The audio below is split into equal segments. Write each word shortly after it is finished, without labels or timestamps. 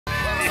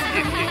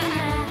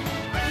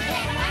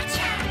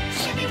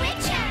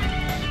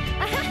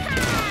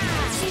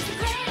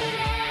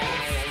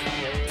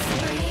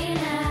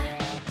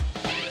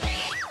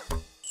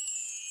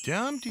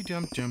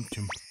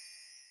Dum-de-dum-dum-dum.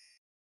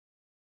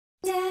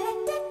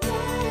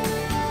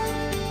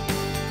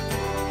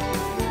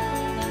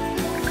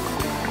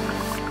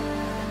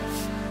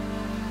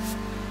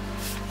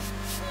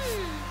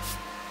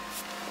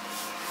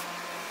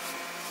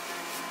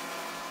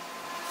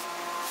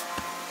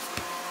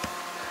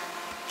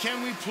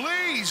 Can we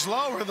please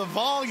lower the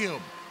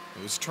volume?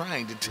 I was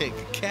trying to take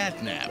a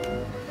cat nap.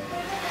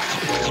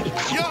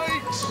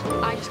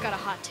 Yikes! I just got a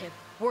hot tip.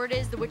 Word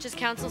is the Witches'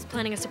 Council's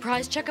planning a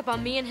surprise checkup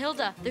on me and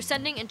Hilda. They're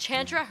sending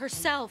Enchantra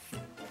herself.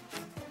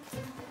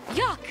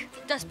 Yuck!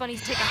 Dust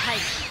bunnies take a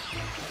hike.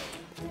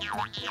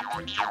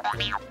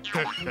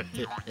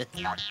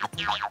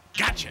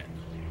 Gotcha!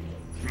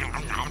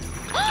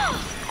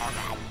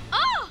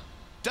 Oh!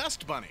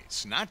 Dust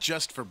bunnies, not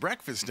just for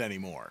breakfast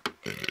anymore.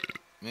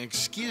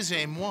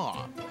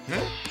 Excusez-moi.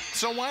 Huh?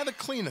 So why the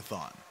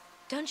clean-a-thon?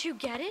 Don't you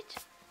get it?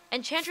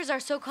 Enchantra's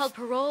our so-called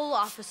parole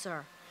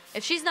officer.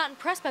 If she's not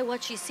impressed by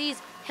what she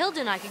sees, Hilda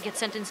and I could get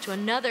sentenced to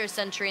another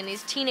century in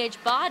these teenage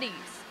bodies.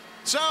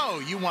 So,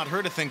 you want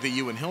her to think that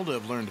you and Hilda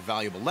have learned a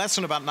valuable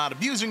lesson about not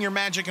abusing your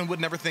magic and would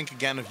never think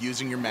again of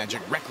using your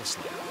magic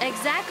recklessly.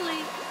 Exactly.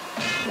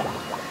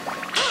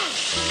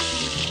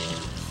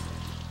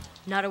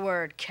 Not a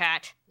word,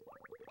 cat.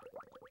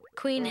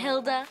 Queen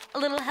Hilda, a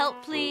little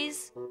help,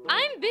 please?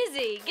 I'm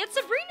busy. Get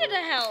Sabrina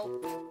to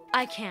help.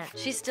 I can't.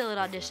 She's still at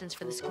auditions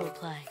for the school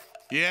play.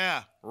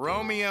 Yeah,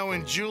 Romeo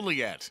and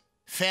Juliet.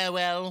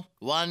 Farewell,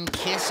 one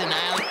kiss and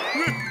I'll...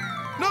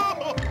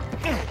 No!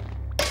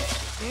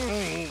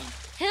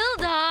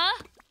 Hilda!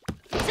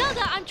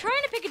 Zelda, I'm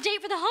trying to pick a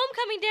date for the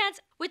homecoming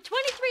dance. With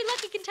 23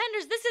 lucky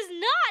contenders, this is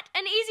not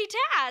an easy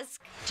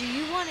task. Do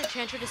you want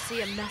Enchantra to see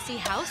a messy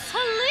house?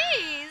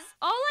 Please!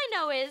 All I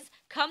know is,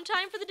 come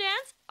time for the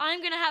dance,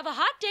 I'm gonna have a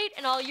hot date,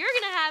 and all you're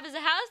gonna have is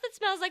a house that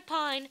smells like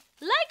pine.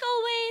 Like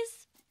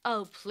always.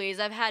 Oh, please,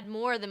 I've had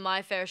more than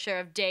my fair share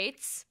of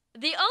dates.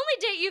 The only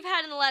date you've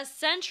had in the last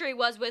century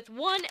was with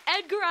one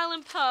Edgar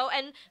Allan Poe,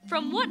 and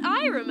from what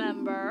I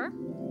remember...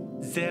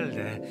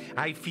 Zelda,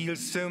 I feel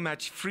so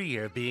much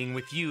freer being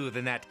with you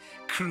than that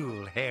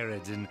cruel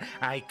harridan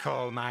I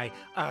call my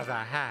other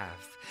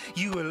half.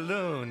 You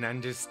alone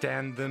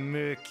understand the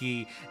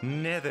murky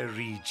nether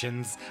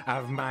regions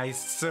of my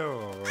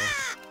soul.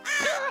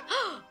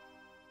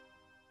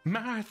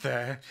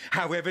 Martha,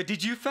 however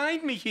did you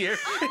find me here?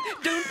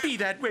 Don't be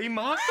that way,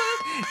 Martha.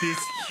 This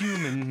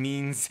human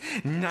means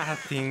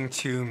nothing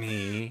to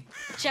me.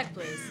 Check,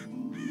 please.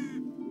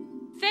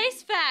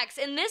 Face facts.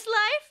 In this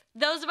life,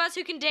 those of us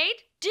who can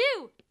date,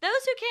 do.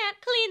 Those who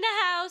can't, clean the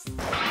house.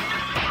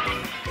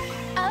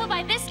 Oh,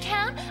 by this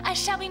count, I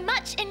shall be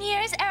much in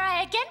years ere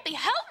I again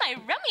behold my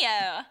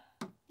Romeo.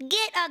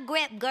 Get a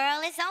grip,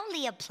 girl. It's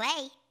only a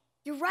play.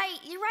 You're right.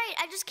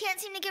 I just can't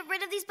seem to get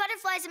rid of these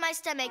butterflies in my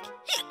stomach.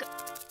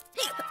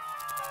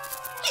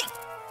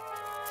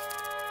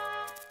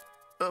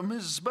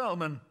 Mrs.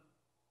 Spellman.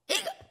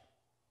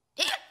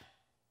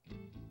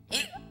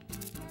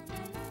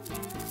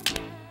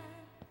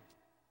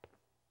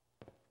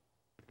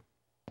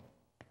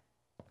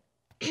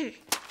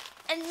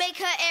 And make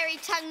her airy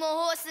tongue more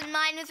hoarse than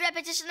mine with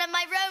repetition of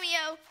my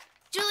Romeo.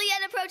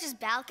 Juliet approaches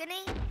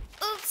balcony.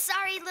 Oops,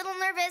 sorry, little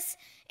nervous.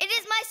 It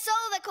is my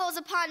soul that calls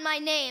upon my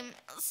name.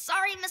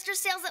 Sorry, Mr.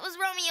 Sales, that was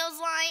Romeo's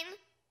line.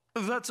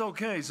 That's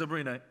okay,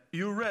 Sabrina.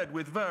 You read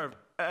with verve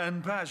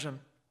and passion.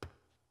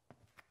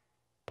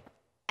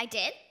 I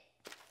did?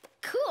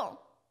 Cool.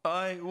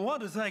 I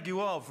want to thank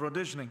you all for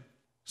auditioning.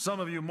 Some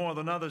of you more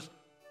than others.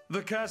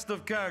 The cast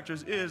of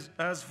characters is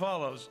as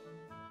follows.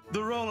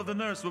 The role of the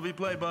nurse will be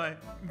played by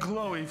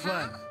Chloe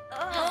Flynn.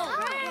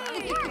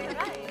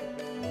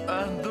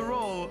 And the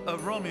role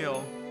of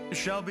Romeo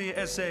shall be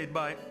essayed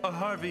by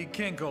Harvey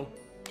Kinkle.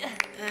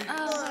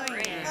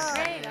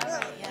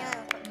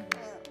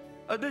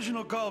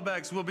 Additional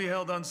callbacks will be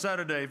held on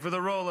Saturday for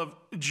the role of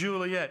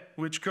Juliet,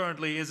 which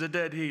currently is a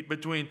dead heat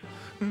between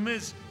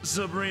Miss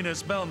Sabrina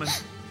Spellman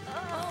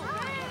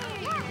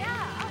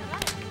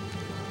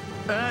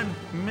and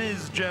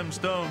Ms.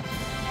 Gemstone.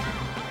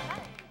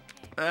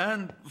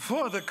 And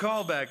for the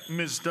callback,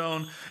 Miss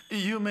Stone,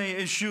 you may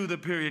eschew the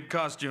period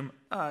costume.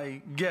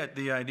 I get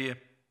the idea.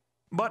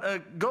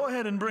 But go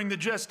ahead and bring the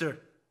jester.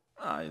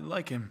 I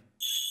like him.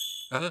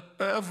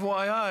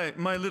 FYI,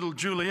 my little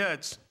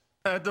Juliets.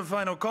 At the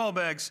final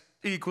callbacks,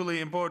 equally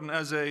important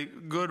as a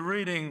good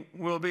reading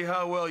will be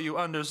how well you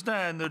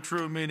understand the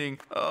true meaning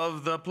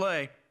of the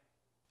play.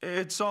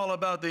 It's all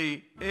about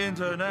the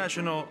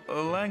international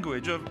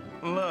language of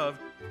love.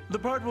 The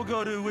part will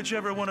go to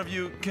whichever one of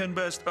you can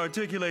best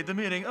articulate the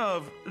meaning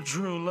of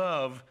true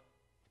love.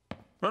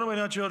 Run away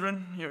now,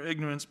 children. Your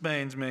ignorance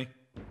pains me.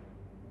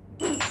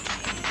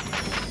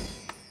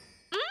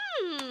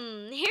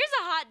 Here's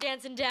a hot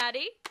dancing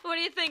daddy. What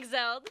do you think,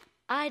 Zeld?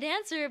 I'd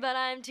answer, but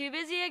I'm too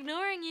busy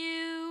ignoring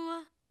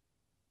you.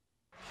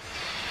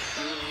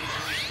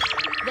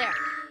 There,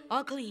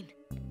 all clean.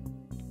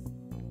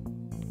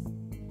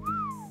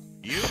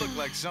 You look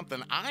like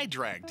something I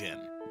dragged in.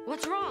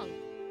 What's wrong?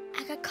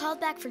 I got called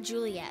back for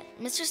Juliet.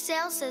 Mr.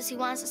 Sales says he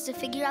wants us to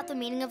figure out the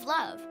meaning of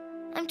love.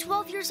 I'm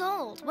 12 years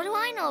old. What do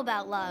I know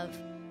about love?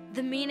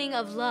 The meaning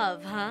of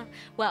love, huh?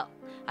 Well,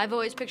 I've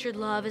always pictured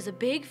love as a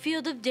big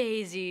field of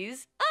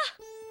daisies. Ah!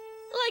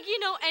 Like you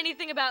know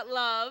anything about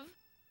love.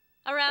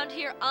 Around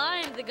here,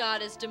 I'm the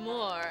goddess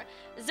d'Amour.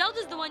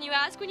 Zelda's the one you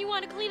ask when you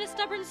want to clean a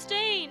stubborn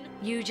stain.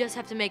 You just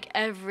have to make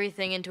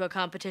everything into a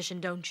competition,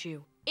 don't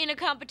you? In a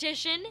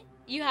competition,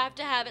 you have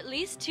to have at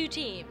least 2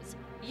 teams.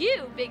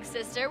 You, big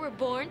sister, were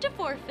born to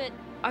forfeit.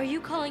 Are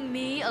you calling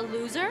me a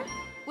loser?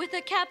 With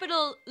a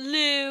capital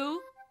Lou?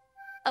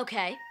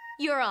 Okay,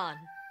 you're on.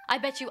 I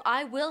bet you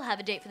I will have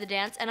a date for the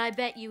dance, and I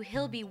bet you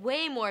he'll be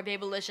way more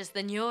babylicious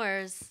than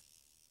yours.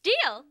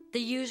 Deal?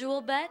 The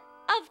usual bet?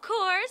 Of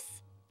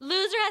course.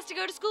 Loser has to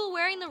go to school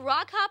wearing the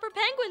Rockhopper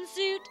penguin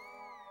suit.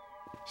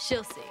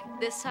 She'll see.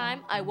 This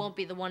time, I won't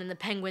be the one in the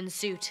penguin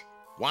suit.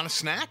 Want a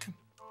snack?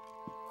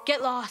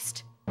 Get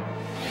lost.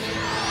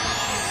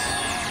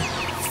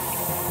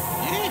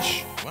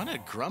 Yeesh, what a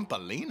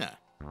grumpalina.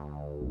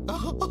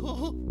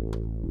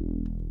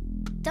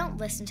 Don't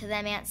listen to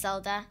them, Aunt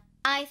Zelda.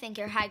 I think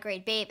you're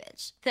high-grade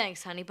babbage.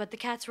 Thanks, honey, but the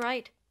cat's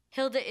right.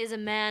 Hilda is a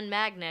man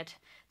magnet.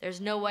 There's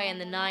no way in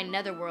the 9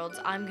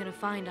 netherworlds I'm gonna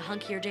find a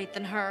hunkier date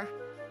than her.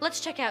 Let's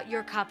check out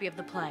your copy of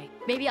the play.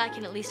 Maybe I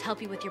can at least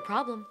help you with your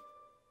problem.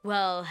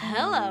 Well,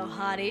 hello,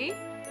 hottie.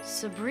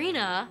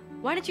 Sabrina,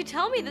 why didn't you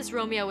tell me this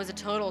Romeo was a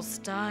total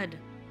stud?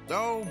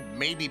 Oh,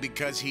 maybe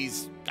because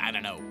he's, I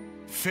don't know,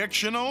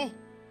 fictional?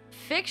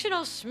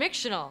 Fictional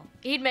schmictional.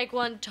 He'd make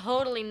one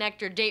totally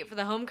nectar date for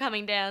the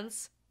homecoming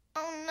dance.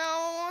 Oh,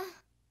 no.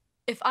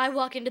 If I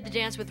walk into the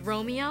dance with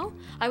Romeo,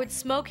 I would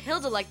smoke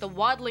Hilda like the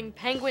waddling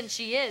penguin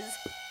she is.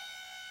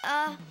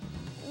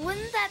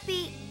 Wouldn't that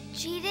be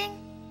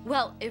cheating?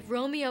 Well, if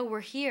Romeo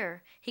were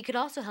here, he could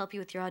also help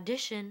you with your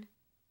audition.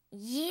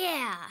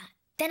 Yeah.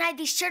 Then I'd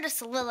be sure to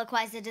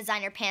soliloquize the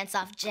designer pants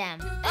off Gem.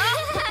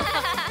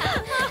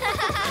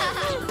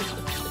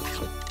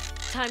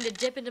 Time to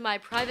dip into my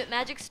private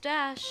magic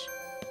stash.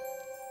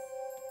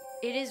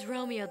 It is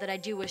Romeo that I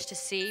do wish to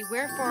see.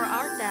 Wherefore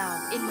art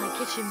thou in my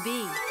kitchen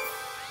be?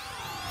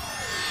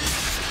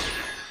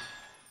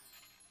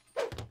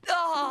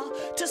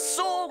 To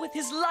soar with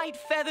his light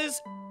feathers,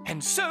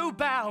 and so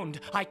bound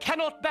I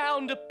cannot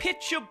bound a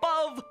pitch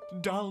above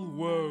dull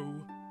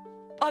woe.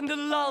 Under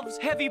love's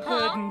heavy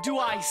burden do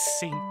I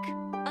sink.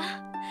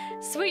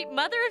 Sweet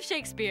mother of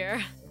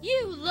Shakespeare.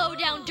 You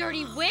low-down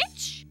dirty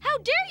witch! How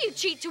dare you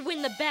cheat to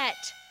win the bet?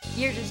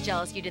 You're just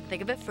jealous you didn't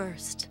think of it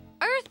first.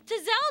 Earth to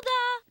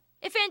Zelda!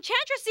 If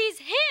Enchantress sees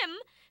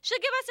him, she'll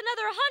give us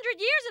another 100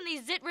 years in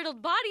these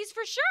zit-riddled bodies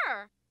for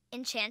sure.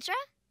 Enchantra?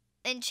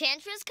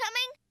 Enchantra's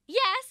coming?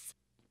 Yes.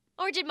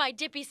 Or did my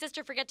dippy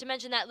sister forget to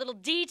mention that little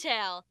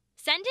detail?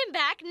 Send him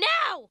back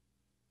now!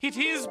 It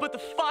is but the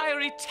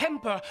fiery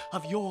temper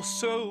of your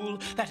soul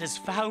that has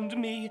found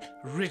me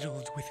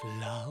riddled with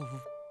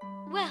love.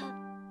 Well,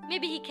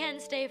 maybe he can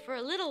stay for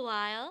a little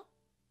while.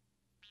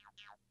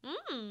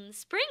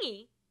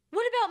 Springy.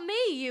 What about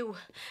me,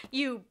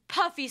 you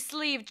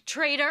puffy-sleeved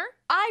traitor?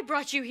 I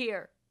brought you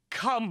here.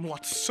 Come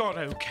what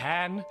sorrow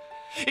can.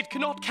 It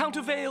cannot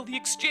countervail the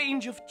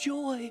exchange of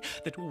joy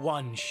that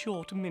one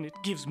short minute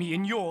gives me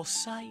in your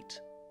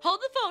sight.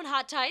 Hold the phone,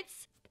 Hot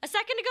Tights. A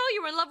second ago,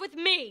 you were in love with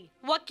me.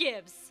 What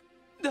gives?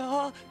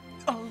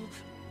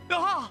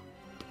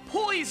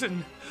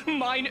 Poison,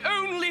 mine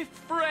only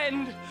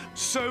friend,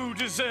 so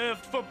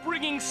deserved for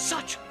bringing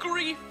such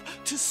grief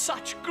to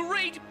such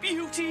great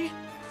beauty.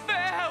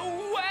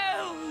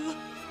 Farewell!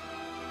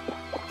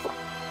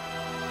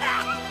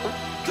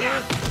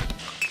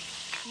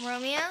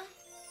 Romeo?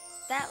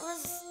 That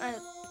was a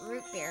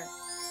root beer.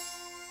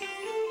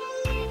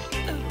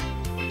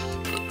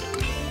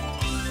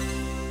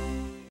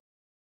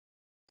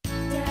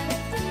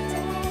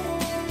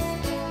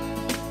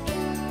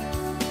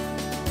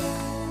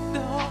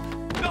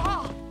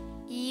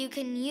 You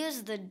can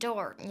use the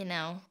door, you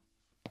know.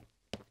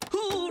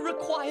 Who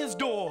requires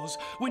doors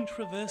when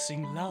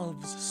traversing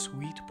love's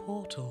sweet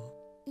portal?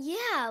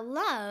 Yeah,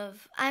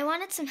 love. I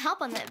wanted some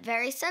help on that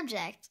very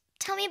subject.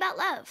 Tell me about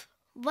love.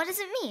 What does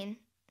it mean?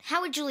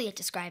 How would Juliet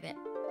describe it?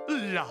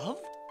 Love?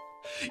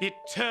 It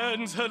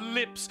turns her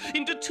lips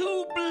into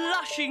 2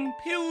 blushing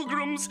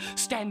pilgrims,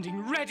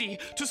 standing ready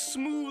to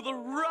smooth a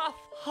rough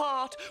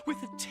heart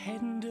with a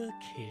tender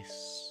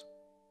kiss.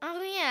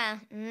 Oh, yeah.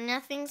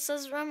 Nothing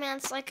says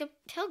romance like a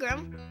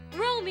pilgrim.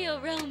 Romeo,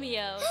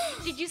 Romeo,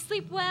 did you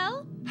sleep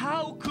well?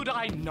 How could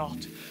I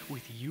not,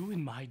 with you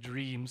in my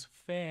dreams,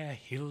 fair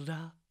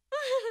Hilda?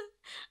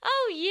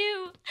 Oh,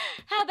 you.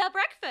 How about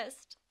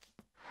breakfast?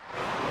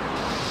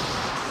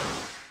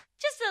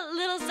 Just a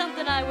little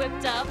something I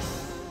whipped up.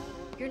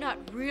 You're not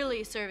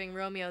really serving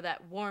Romeo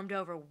that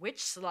warmed-over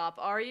witch slop,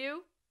 are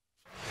you?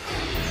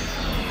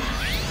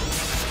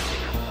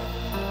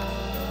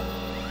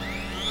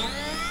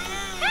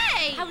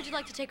 Hey! How would you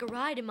like to take a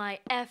ride in my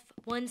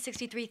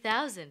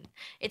F-163,000?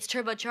 It's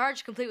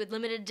turbocharged, complete with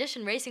limited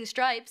edition racing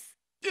stripes.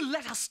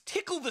 Let us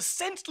tickle the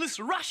senseless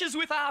rushes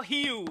with our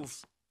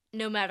heels.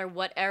 No matter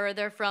what era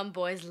they're from,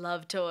 boys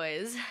love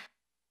toys.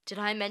 Did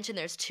I mention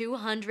there's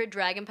 200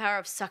 dragon power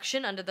of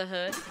suction under the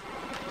hood?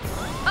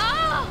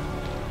 Oh!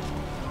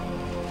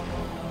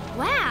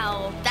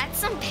 Wow, that's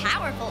some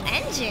powerful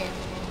engine.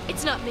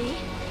 It's not me.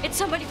 It's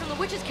somebody from the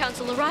Witches'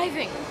 Council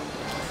arriving.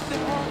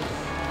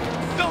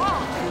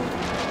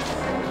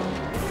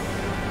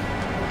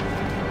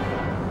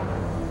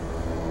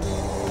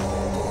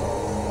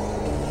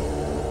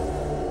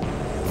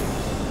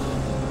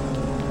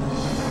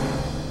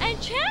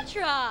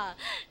 Enchantra!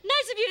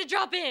 Nice of you to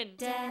drop in.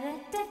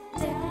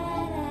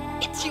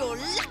 It's your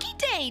lucky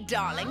day,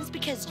 darlings,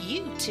 because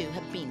you two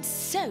have been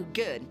so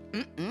good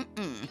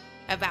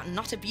about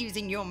not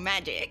abusing your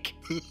magic.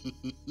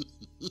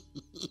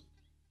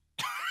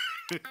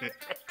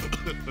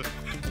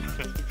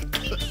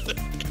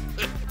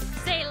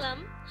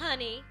 Salem,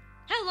 honey,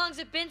 how long's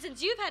it been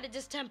since you've had a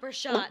distemper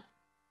shot?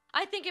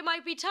 I think it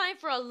might be time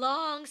for a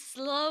long,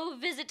 slow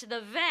visit to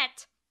the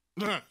vet.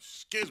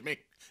 Excuse me,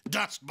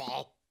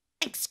 dustball.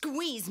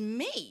 Excuse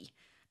me.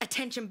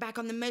 Attention back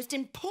on the most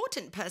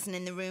important person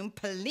in the room,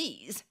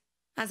 please.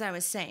 As I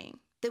was saying,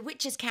 the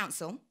Witches'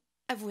 Council,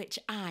 of which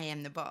I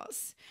am the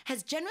boss,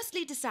 has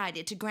generously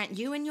decided to grant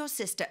you and your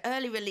sister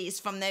early release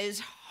from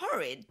those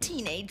horrid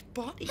teenage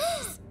bodies.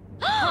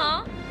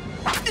 Huh?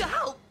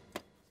 Ow!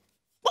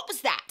 What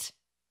was that?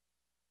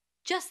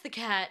 Just the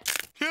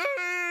cat.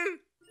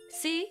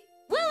 See?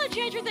 Well,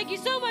 Enchantra, thank you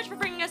so much for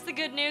bringing us the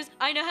good news.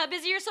 I know how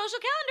busy your social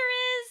calendar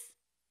is.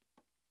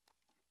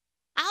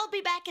 I'll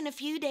be back in a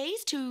few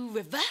days to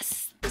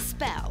reverse the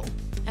spell,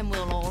 and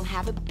we'll all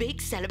have a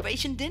big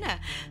celebration dinner.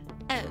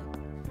 Oh,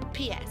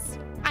 P.S.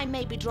 I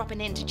may be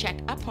dropping in to check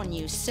up on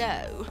you,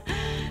 so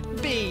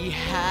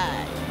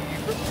behave.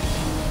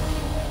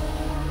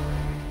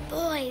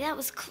 Boy, that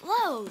was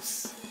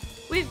close.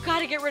 We've got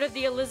to get rid of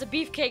the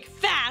Elizabeth cake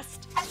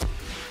fast.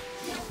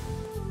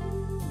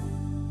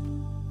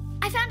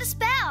 I found a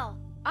spell.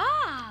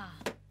 Ah.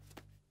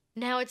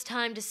 Now it's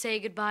time to say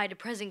goodbye to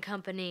present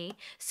company.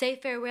 Say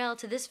farewell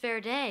to this fair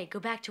day. Go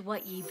back to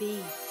what ye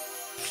be.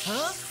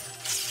 Huh?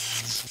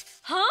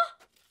 Huh?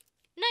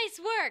 Nice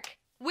work.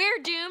 We're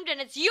doomed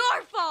and it's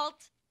your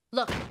fault.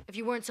 Look, if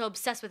you weren't so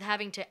obsessed with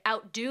having to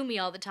outdo me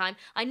all the time,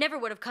 I never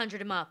would have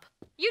conjured him up.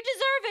 You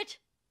deserve it.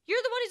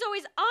 You're the one who's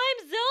always, I'm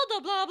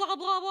Zelda, blah, blah,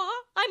 blah, blah.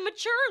 I'm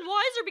mature and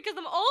wiser because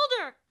I'm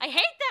older. I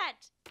hate that.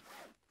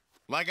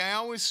 Like I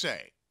always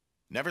say,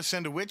 never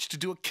send a witch to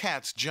do a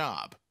cat's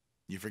job.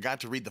 You forgot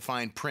to read the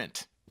fine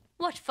print.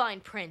 What fine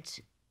print?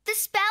 The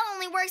spell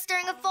only works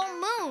during a full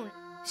moon.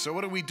 So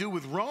what do we do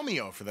with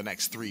Romeo for the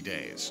next 3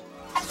 days?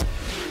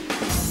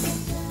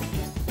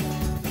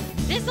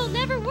 This'll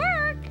never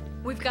work.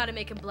 We've got to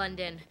make him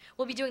blend in.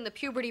 We'll be doing the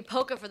puberty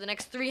polka for the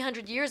next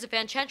 300 years if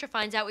Enchantra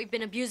finds out we've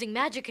been abusing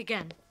magic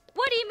again.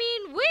 What do you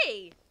mean,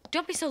 we?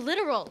 Don't be so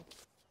literal.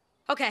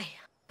 Okay,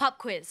 pop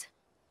quiz.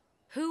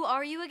 Who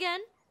are you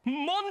again?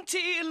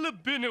 Monty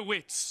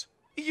Labinowitz,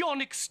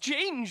 yon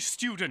exchange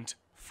student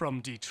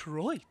from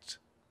Detroit.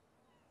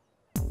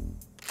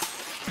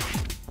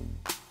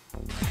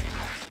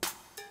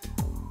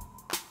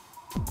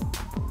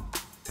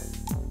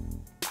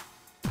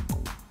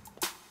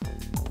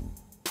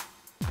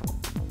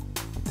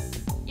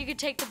 You could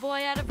take the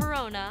boy out of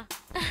Verona.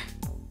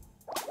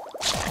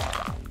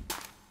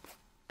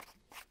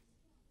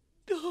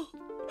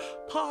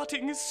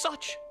 Parting is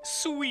such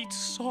sweet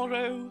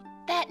sorrow.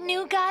 That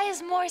new guy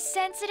is more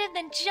sensitive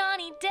than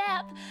Johnny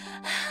Depp.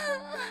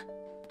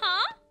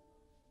 Huh?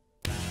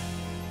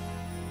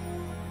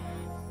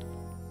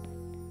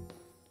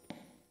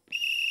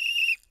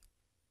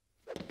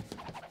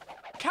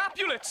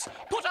 Capulets,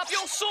 put up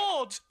your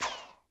swords!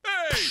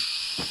 Hey!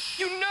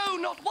 You know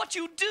not what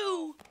you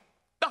do!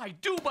 I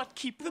do but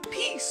keep the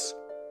peace.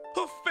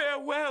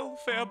 Farewell,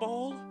 fair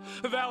ball.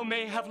 Thou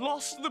may have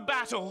lost the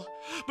battle,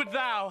 but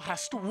thou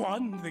hast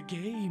won the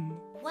game.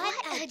 What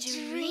a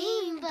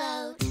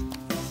dreamboat.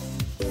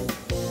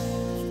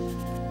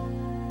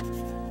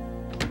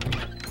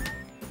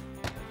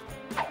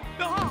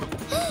 Ah!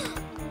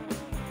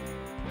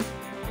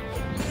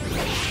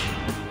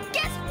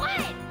 Guess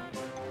what?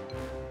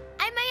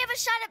 I may have a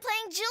shot at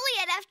playing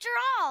Juliet after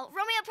all.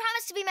 Romeo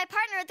promised to be my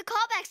partner at the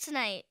callbacks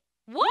tonight.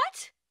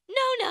 What?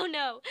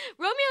 No.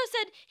 Romeo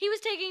said he was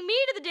taking me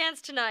to the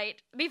dance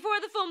tonight, before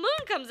the full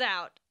moon comes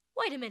out.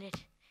 Wait a minute.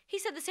 He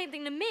said the same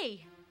thing to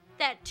me.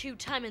 That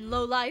 2-timing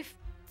lowlife.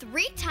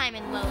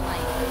 3-timing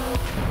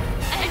lowlife.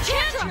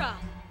 Enchantra!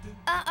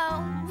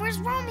 Uh-oh, where's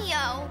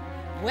Romeo?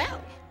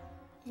 Well,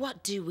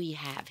 what do we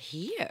have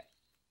here?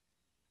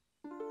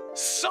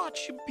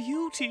 Such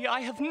beauty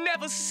I have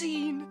never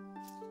seen.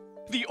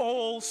 The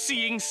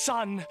all-seeing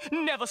sun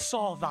never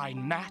saw thy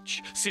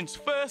match since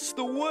first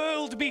the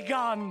world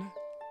begun.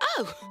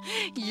 Oh,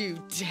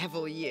 you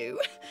devil, you.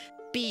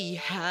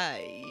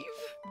 Behave.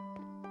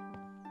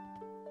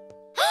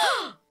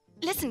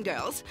 Listen,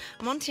 girls,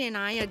 Monty and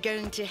I are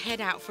going to head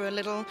out for a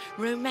little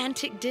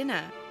romantic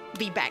dinner.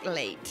 Be back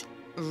late.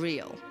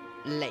 Real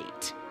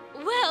late.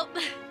 Well,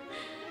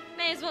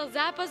 may as well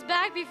zap us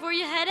back before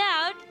you head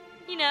out.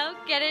 You know,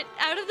 get it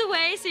out of the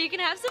way so you can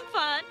have some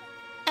fun.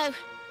 Oh,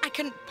 I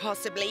couldn't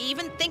possibly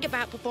even think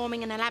about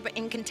performing an elaborate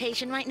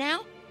incantation right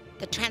now.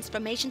 The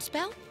transformation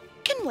spell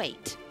can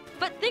wait.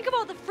 But think of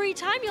all the free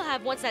time you'll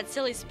have once that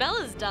silly spell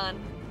is done.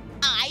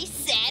 I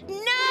said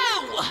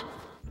no!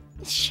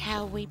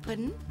 Shall we,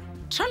 Puddin'?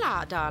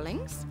 Tra-la,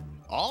 darlings.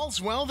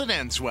 All's well that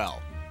ends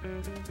well.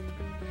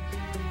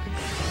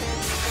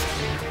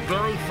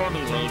 Very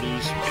funny,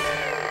 ladies.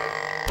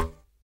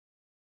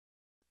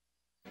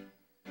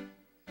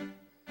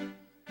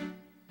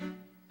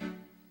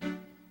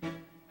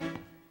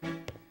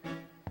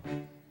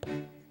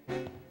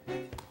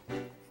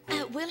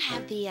 We'll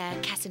have the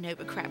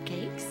Casanova crab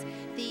cakes,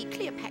 the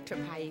Cleopatra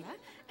paella,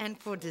 and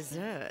for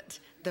dessert,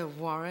 the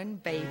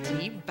Warren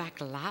Beatty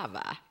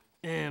baklava.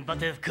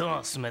 But of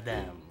course,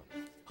 madame.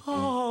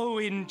 Oh,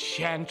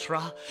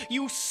 Enchantra,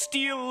 you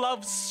still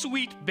love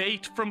sweet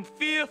bait from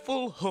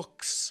fearful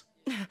hooks.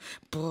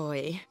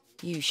 Boy,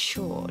 you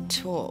sure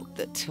talk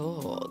the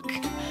talk.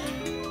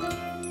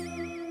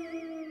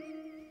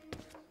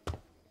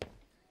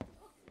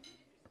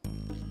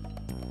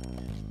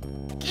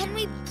 Can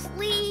we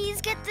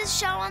please get this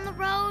show on the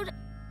road?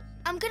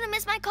 I'm gonna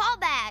miss my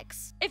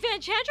callbacks. If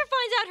Enchantra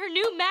finds out her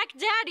new Mac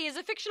Daddy is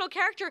a fictional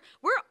character,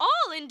 we're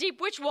all in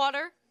deep witch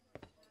water.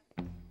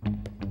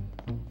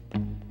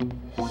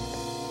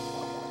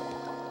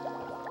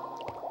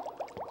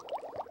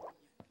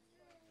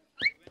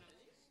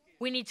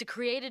 We need to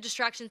create a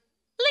distraction.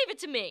 Leave it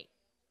to me.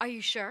 Are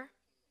you sure?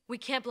 We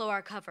can't blow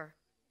our cover.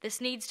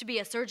 This needs to be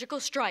a surgical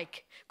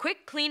strike.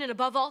 Quick, clean, and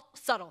above all,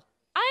 subtle.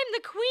 I'm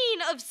the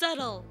queen of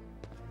subtle.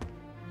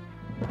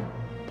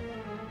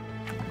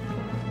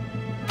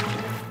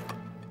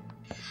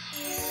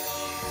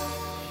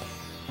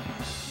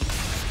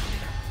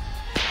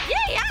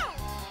 Yay, ow!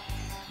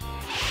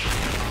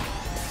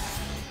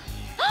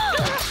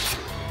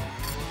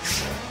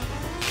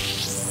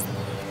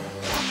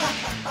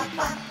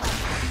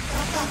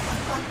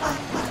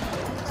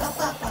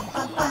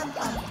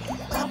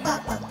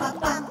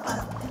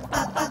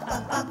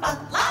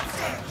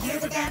 Here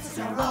the dancers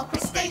are all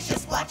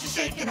crustaceous. Watch you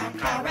shaking on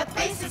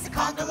carapaces. The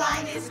conga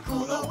line is a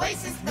cool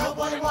oasis. No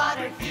boiling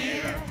water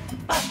here.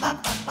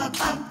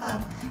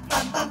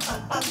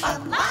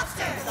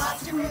 Lobster! The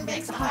lobster room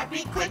makes a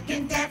heartbeat quick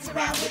and dance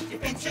around with your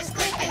pinchers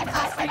clicking.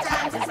 Cost 5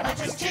 times as much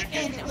as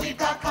chicken. And we've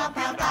got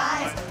compound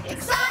eyes.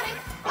 Exotic,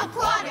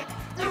 aquatic.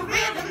 The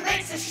rhythm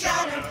makes us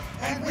shudder.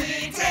 And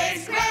we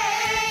taste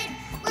great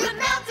with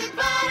melted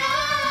butter.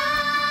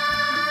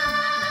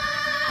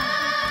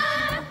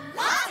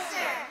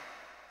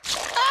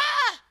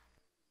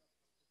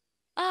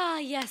 Ah,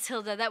 yes,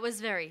 Hilda, that was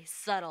very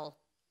subtle.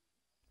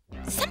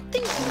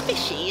 Something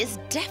fishy is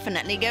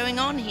definitely going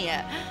on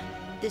here.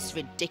 This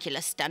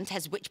ridiculous stunt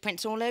has witch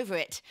prints all over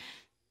it.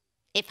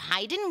 If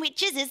hiding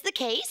witches is the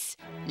case,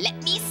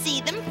 let me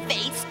see them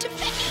face to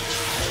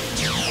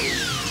face.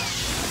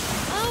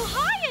 Oh,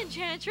 hi,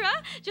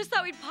 Enchantra. Just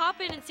thought we'd pop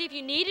in and see if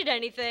you needed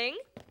anything.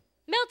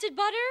 Melted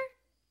butter?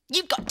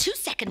 You've got 2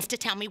 seconds to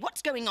tell me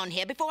what's going on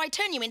here before I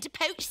turn you into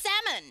poached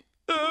salmon.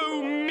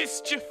 Oh,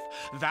 mischief!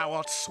 Thou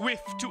art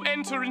swift to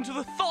enter into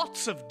the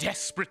thoughts of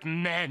desperate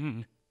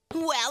men.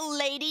 Well,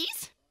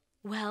 ladies?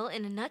 Well,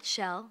 in a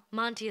nutshell,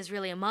 Monty is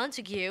really a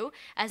Montague,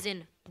 as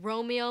in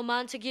Romeo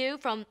Montague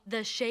from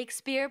the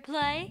Shakespeare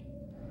play.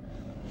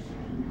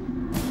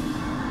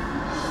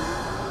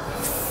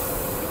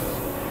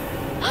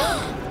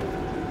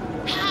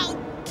 How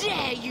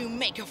dare you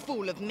make a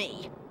fool of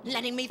me,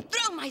 letting me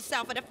throw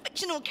myself at a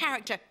fictional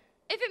character?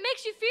 If it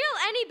makes you feel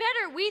any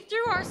better, we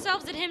threw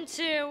ourselves at him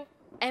too.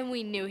 And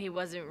we knew he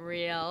wasn't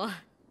real.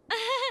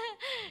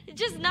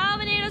 Just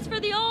nominate us for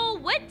the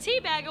old Wet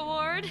Teabag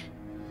Award.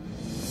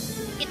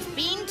 It's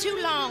been too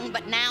long,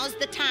 but now's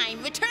the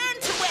time. Return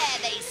to where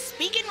they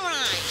speak in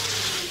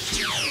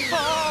rhyme.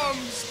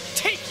 Arms,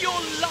 take your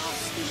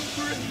last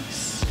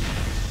embrace.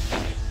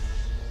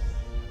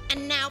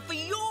 And now for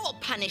your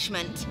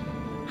punishment.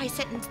 I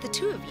sentence the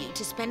 2 of you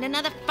to spend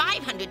another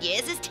 500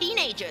 years as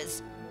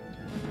teenagers.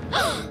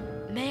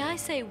 May I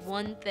say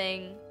one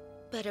thing?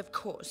 But of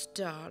course,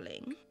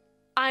 darling.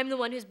 I'm the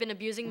one who's been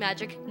abusing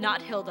magic,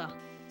 not Hilda.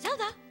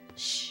 Zelda,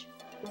 shh.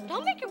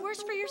 Don't make it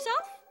worse for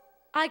yourself.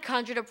 I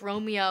conjured up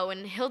Romeo,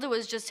 and Hilda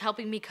was just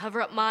helping me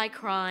cover up my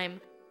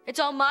crime. It's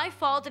all my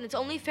fault, and it's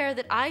only fair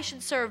that I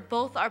should serve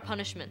both our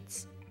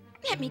punishments.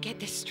 Let me get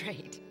this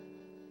straight.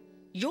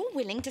 You're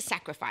willing to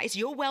sacrifice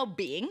your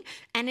well-being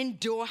and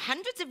endure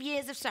hundreds of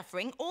years of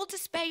suffering, all to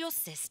spare your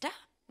sister?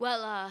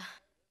 Well,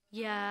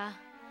 yeah,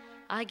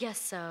 I guess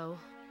so.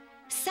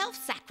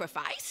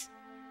 Self-sacrifice?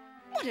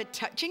 What a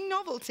touching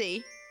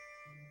novelty.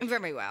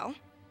 Very well.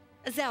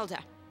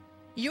 Zelda,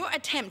 your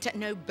attempt at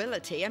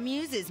nobility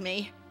amuses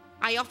me.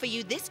 I offer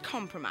you this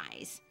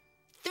compromise.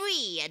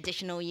 3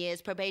 additional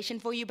years probation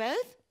for you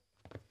both.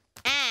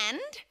 And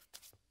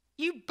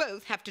you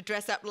both have to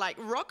dress up like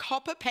rock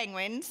hopper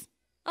penguins.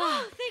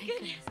 Oh, thank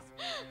goodness.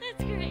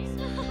 That's great.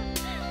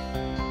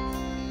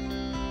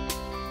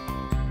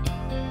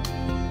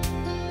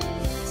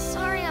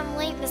 Sorry I'm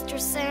late, Mr.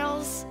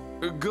 Sales.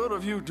 Good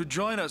of you to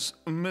join us,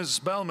 Miss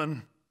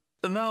Spellman.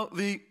 Now,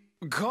 the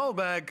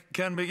callback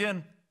can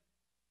begin.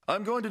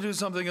 I'm going to do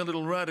something a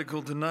little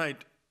radical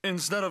tonight.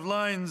 Instead of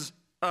lines,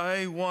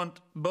 I want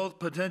both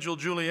potential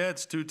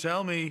Juliets to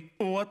tell me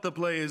what the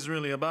play is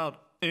really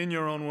about, in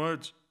your own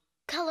words.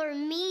 Color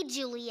me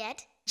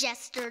Juliet,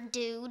 jester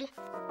dude.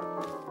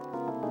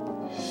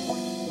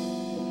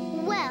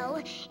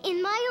 Well,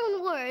 in my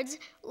own words,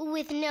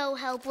 with no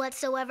help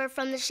whatsoever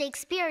from the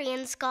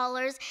Shakespearean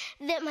scholars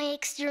that my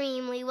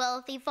extremely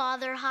wealthy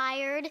father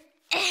hired.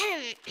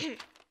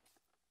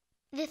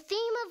 The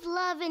theme of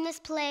love in this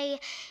play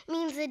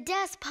means the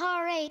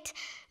desperate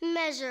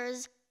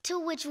measures to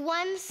which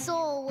one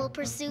soul will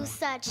pursue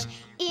such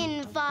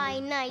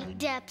infinite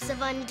depths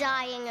of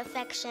undying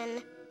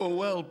affection. Oh,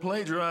 well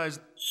plagiarized,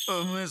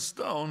 Miss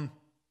Stone.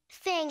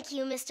 Thank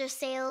you, Mr.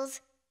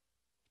 Sales.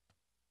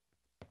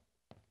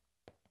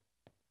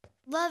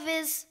 Love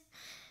is,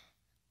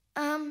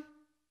 that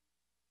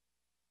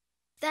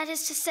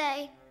is to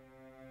say,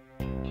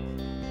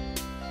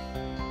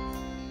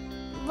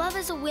 love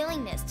is a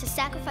willingness to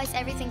sacrifice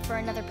everything for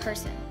another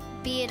person,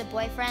 be it a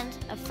boyfriend,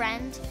 a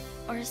friend,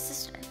 or a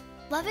sister.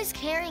 Love is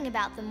caring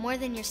about them more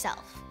than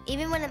yourself,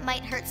 even when it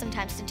might hurt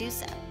sometimes to do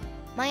so.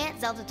 My Aunt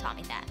Zelda taught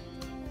me that.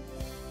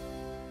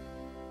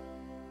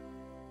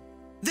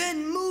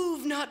 Then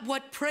move not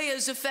what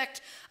prayer's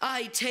effect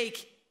I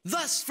take.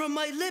 Thus from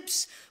my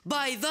lips,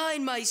 by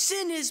thine my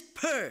sin is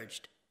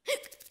purged.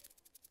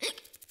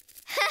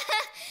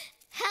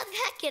 How'd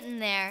that get in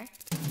there?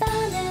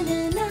 Sabrina.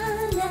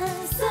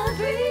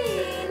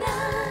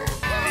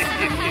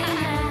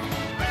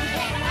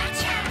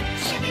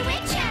 She'll be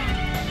with ya.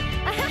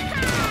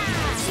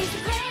 She's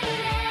the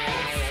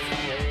greatest.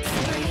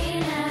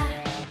 Sabrina.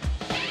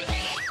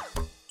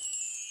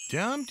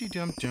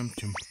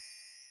 Dum-de-dum-dum-dum.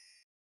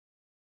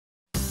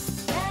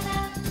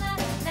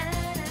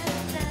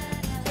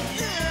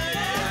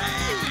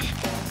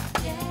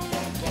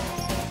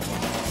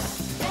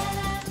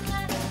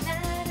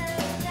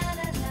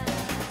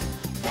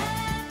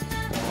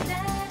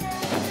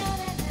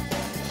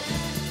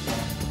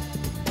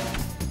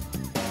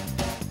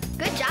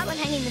 Good job on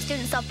hanging the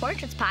student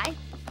self-portraits, Pi.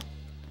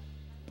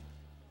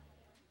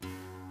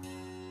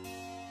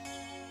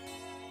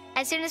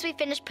 As soon as we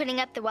finish putting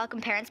up the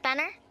Welcome Parents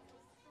banner,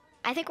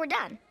 I think we're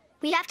done.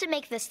 We have to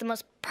make this the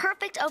most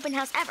perfect open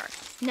house ever.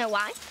 Know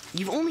why?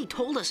 You've only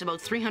told us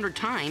about 300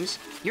 times.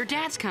 Your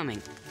dad's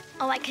coming.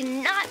 Oh, I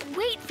cannot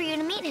wait for you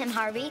to meet him,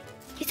 Harvey.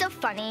 He's so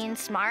funny and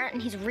smart,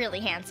 and he's really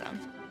handsome.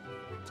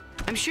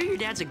 I'm sure your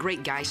dad's a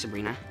great guy,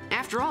 Sabrina.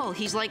 After all,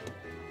 he's like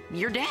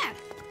your dad.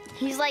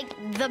 He's like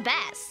the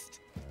best.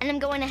 And I'm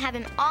going to have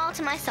him all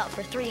to myself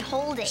for 3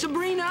 whole days.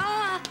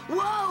 Sabrina!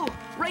 Whoa!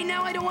 Right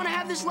now I don't want to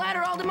have this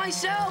ladder all to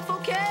myself,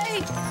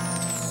 okay?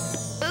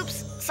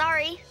 Oops,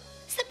 sorry.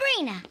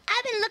 Sabrina,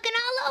 I've been looking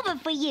all over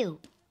for you.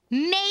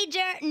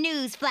 Major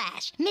news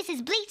flash.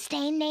 Mrs.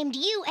 Bleachstain named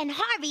you and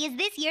Harvey as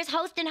this year's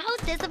host and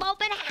hostess of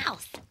Open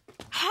House.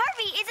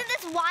 Harvey, isn't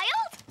this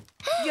wild?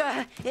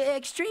 Yeah,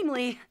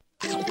 extremely.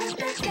 I'm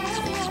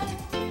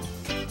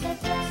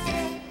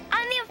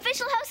the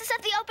official hostess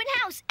of the open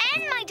house,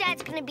 and my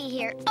dad's gonna be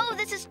here. Oh,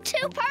 this is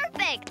too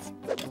perfect.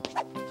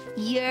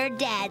 Your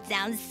dad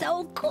sounds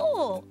so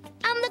cool.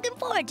 I'm looking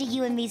forward to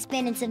you and me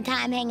spending some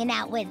time hanging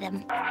out with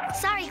him.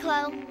 Sorry,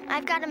 Chloe.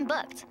 I've got him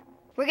booked.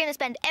 We're gonna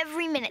spend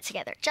every minute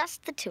together,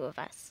 just the 2 of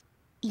us.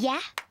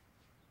 Yeah?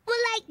 Well,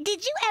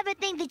 did you ever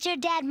think that your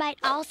dad might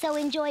also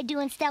enjoy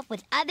doing stuff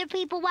with other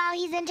people while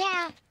he's in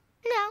town?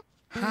 No.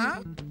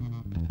 Huh?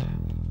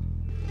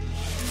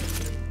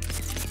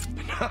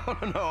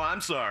 No,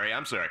 I'm sorry.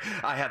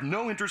 I have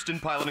no interest in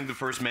piloting the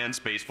first manned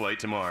spaceflight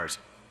to Mars.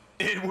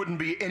 It wouldn't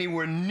be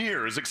anywhere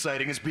near as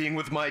exciting as being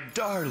with my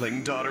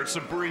darling daughter,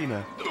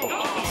 Sabrina.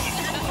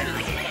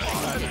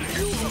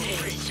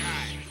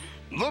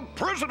 The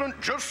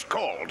president just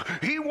called.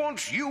 He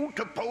wants you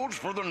to pose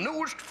for the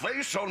newest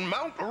face on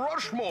Mount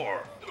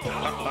Rushmore.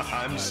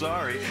 I'm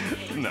sorry.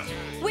 No.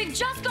 We've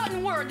just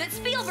gotten word that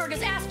Spielberg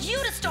has asked you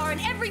to star in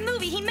every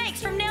movie he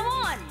makes from now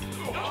on.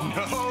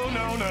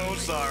 No,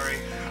 sorry.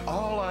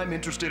 All I'm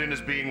interested in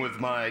is being with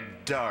my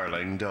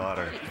darling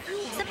daughter.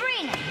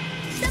 Sabrina!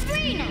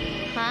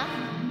 Huh?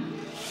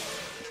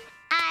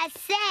 I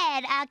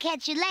said I'll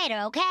catch you later,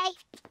 okay?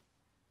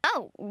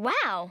 Oh,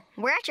 wow.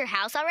 We're at your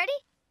house already?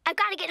 I've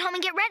got to get home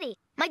and get ready.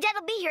 My dad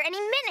will be here any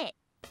minute.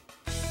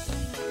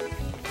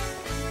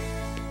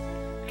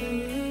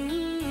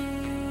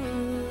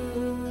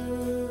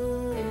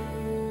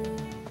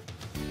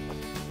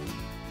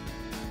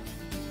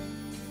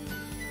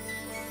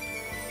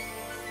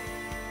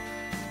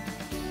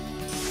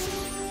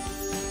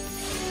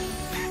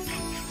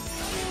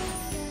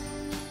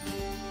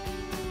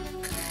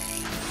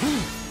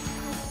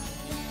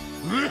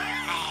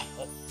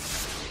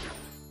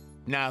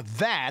 Now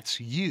that's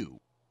you.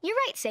 You're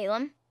right,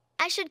 Salem.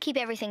 I should keep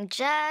everything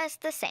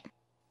just the same.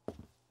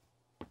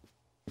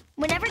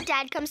 Whenever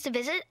Dad comes to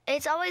visit,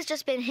 it's always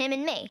just been him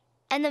and me.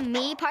 And the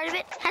me part of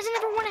it hasn't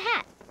ever worn a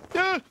hat.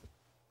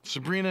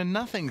 Sabrina,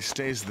 nothing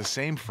stays the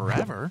same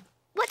forever.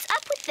 What's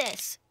up with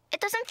this? It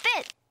doesn't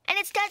fit. And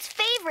it's Dad's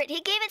favorite.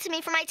 He gave it to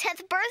me for my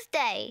 10th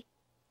birthday.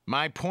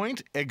 My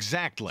point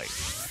exactly.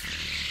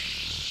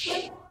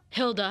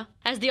 Hilda,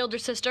 as the older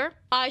sister,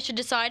 I should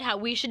decide how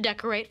we should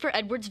decorate for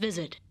Edward's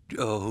visit.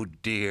 Oh,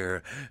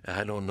 dear.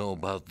 I don't know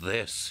about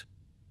this.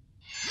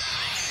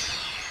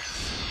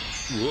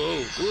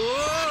 Whoa!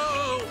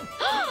 Whoa!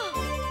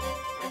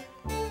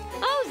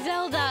 Oh,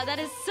 Zelda, that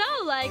is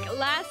so like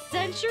last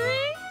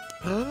century.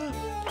 Huh?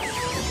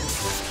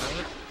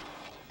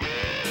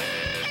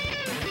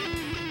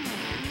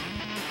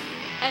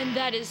 And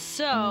that is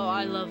so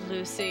I Love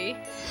Lucy.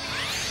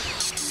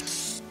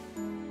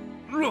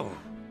 No.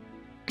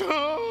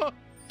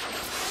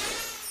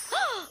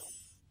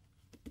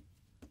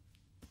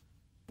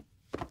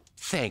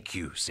 Thank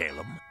you,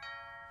 Salem.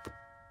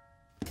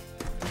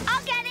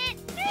 I'll get it!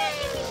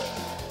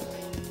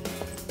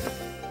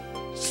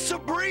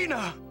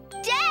 Sabrina!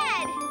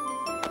 Dad!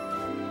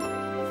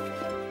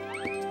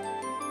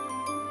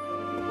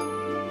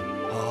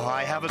 Oh,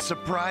 I have a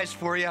surprise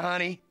for you,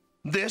 honey.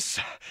 This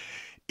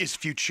is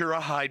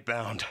Futura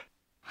Hidebound.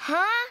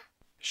 Huh?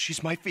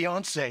 She's my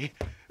fiancée.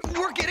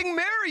 We're getting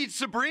married,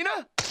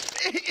 Sabrina!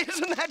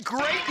 Isn't that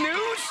great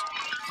news?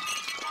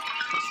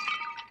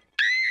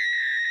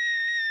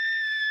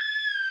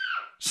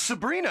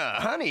 Sabrina,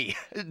 honey,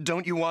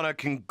 don't you want to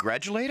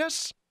congratulate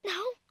us? No,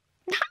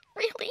 not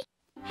really.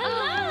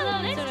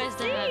 Hello, nice to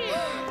see you.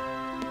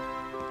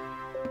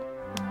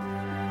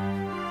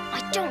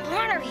 I don't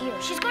want her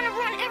here. She's going to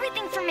ruin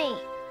everything for me.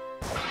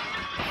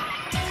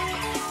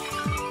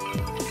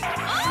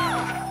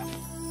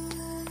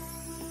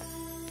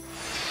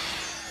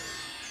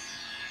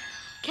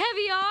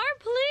 Caviar,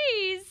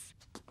 please.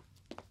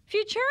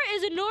 Futura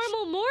is a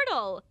normal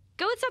mortal.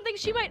 Go with something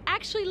she might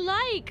actually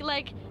like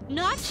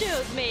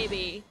nachos,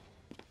 maybe.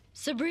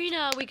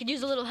 Sabrina, we could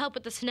use a little help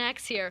with the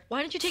snacks here.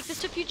 Why don't you take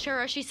this to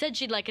Futura? She said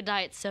she'd like a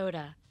diet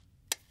soda.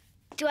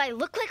 Do I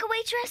look like a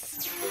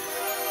waitress?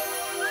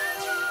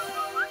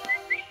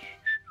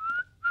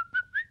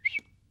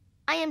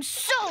 I am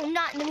so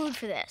not in the mood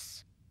for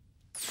this.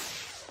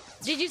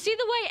 Did you see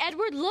the way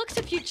Edward looks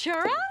at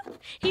Futura?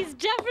 He's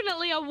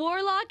definitely a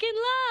warlock in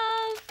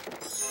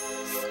love.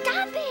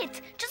 Stop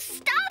it! Just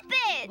stop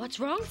it! What's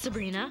wrong,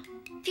 Sabrina?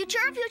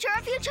 Futura,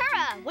 Futura,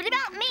 Futura! What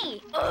about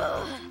me?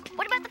 Ugh.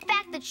 What about the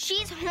fact that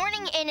she's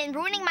horning in and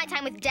ruining my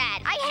time with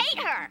Dad? I hate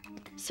her!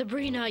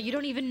 Sabrina, you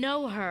don't even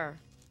know her.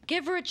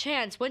 Give her a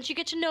chance. Once you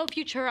get to know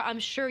Futura, I'm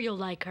sure you'll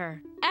like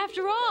her.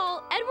 After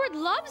all, Edward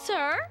loves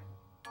her.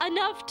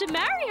 Enough to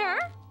marry her.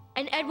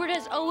 And Edward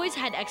has always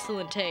had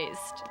excellent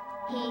taste.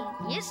 He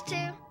used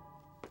to.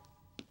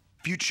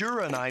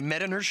 Futura and I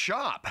met in her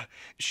shop.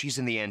 She's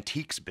in the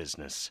antiques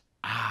business.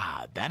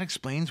 Ah, that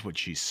explains what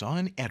she saw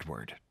in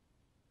Edward.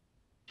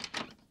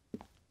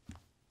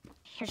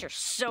 Here's your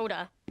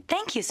soda.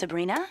 Thank you,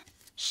 Sabrina.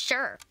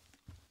 Sure.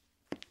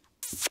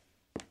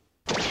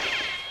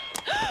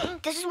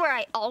 This is where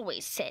I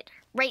always sit.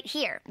 Right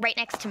here, right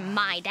next to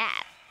my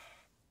dad.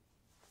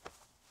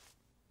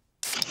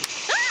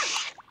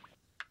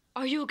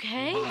 Are you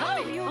okay?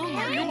 Are you okay?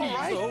 my goodness.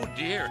 Oh,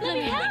 dear.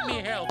 Let me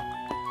help.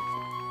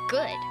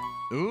 Good.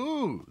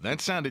 Ooh, that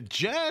sounded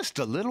just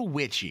a little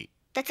witchy.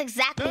 That's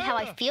exactly how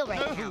I feel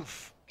right now.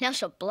 Now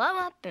she'll blow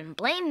up and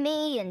blame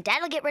me, and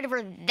Dad'll get rid of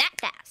her that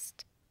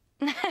fast.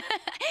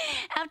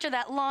 After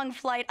that long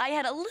flight, I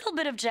had a little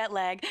bit of jet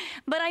lag,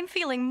 but I'm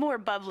feeling more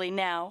bubbly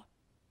now.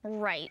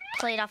 Right.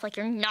 Play it off like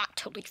you're not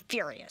totally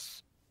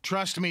furious.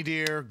 Trust me,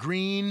 dear,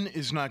 green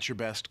is not your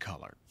best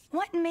color.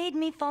 What made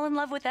me fall in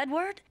love with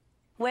Edward?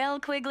 Well,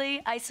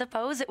 Quigley, I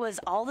suppose it was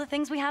all the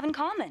things we have in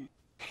common.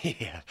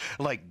 Yeah,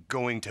 like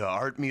going to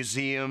art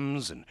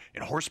museums and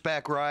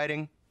horseback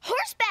riding.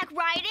 Horseback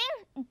riding?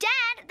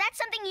 Dad, that's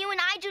something you and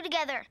I do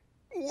together.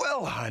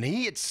 Well,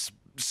 honey, it's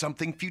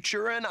something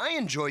Futura and I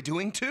enjoy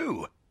doing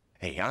too.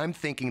 Hey, I'm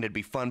thinking it'd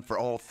be fun for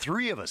all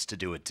three of us to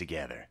do it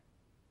together.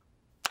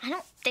 I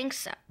don't think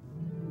so.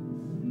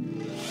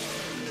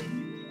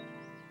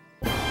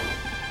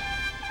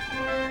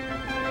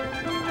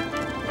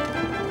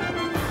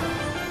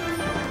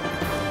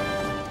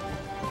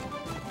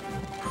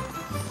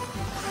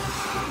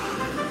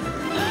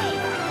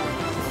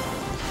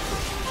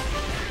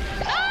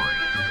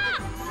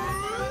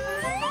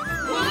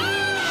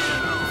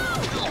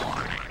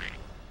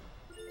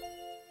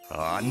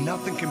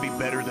 Nothing can be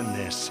better than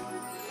this.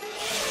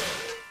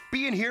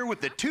 Being here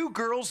with the two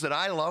girls that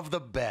I love the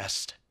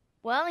best.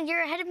 Well,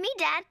 you're ahead of me,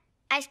 Dad.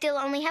 I still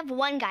only have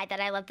one guy that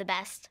I love the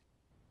best.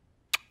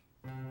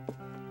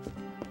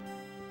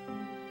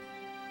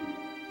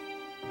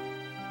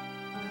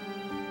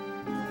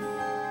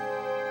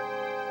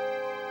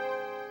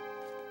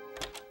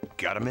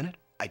 Got a minute?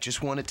 I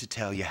just wanted to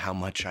tell you how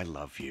much I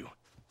love you.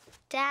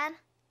 Dad,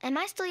 am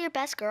I still your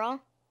best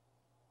girl?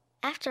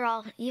 After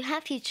all, you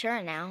have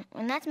Futura now,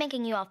 and that's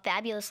making you all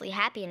fabulously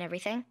happy and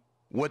everything.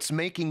 What's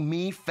making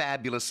me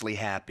fabulously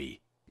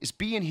happy is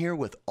being here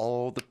with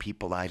all the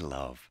people I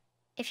love.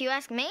 If you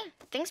ask me,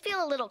 things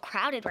feel a little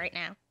crowded right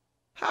now.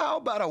 How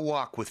about a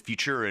walk with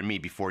Futura and me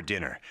before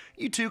dinner?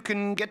 You two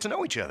can get to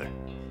know each other.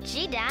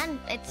 Gee, Dad,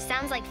 it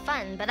sounds like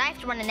fun, but I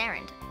have to run an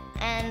errand.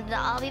 And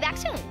I'll be back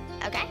soon,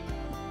 okay?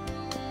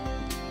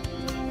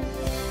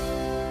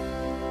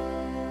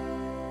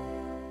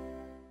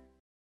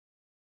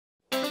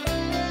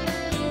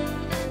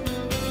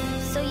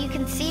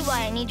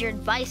 why I need your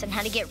advice on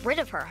how to get rid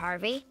of her,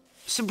 Harvey.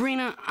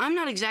 Sabrina, I'm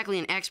not exactly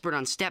an expert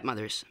on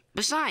stepmothers.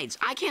 Besides,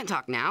 I can't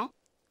talk now.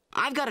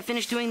 I've got to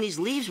finish doing these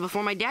leaves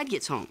before my dad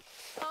gets home.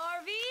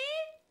 Harvey?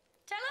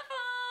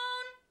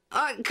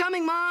 Telephone!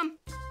 Coming, Mom.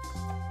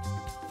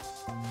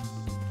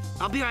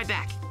 I'll be right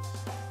back.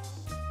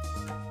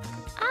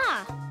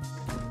 Ah.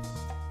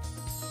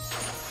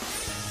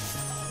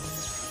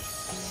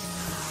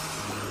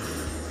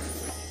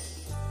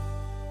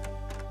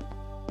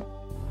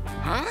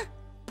 Huh?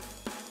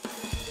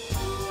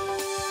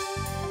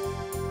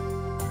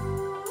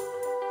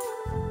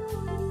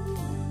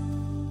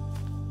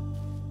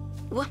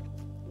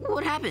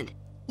 What happened?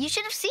 You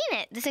should have seen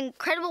it. This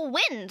incredible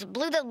wind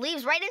blew the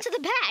leaves right into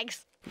the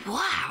bags.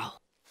 Wow.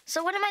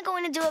 So what am I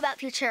going to do about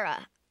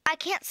Futura? I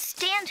can't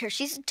stand her.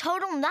 She's a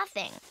total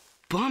nothing.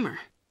 Bummer.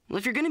 Well,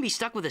 if you're going to be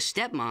stuck with a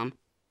stepmom,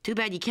 too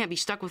bad you can't be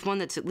stuck with one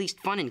that's at least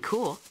fun and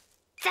cool.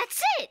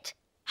 That's it!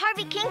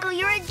 Harvey Kinkle,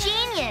 you're a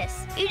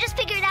genius. You just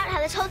figured out how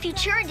this whole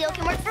Futura deal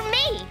can work for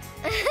me.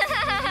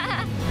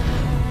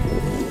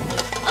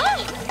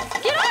 Oh!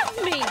 Get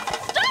off me!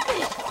 Stop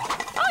it!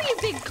 Oh, you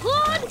big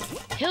clod!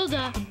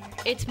 Hilda,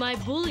 it's my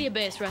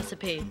bouillabaisse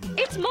recipe.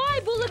 It's my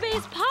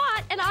bouillabaisse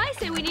pot, and I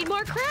say we need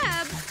more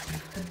crabs.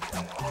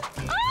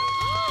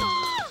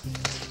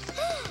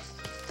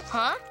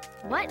 Huh?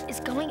 What is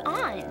going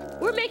on?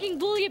 We're making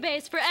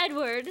bouillabaisse for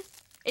Edward.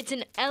 It's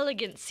an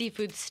elegant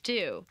seafood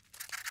stew.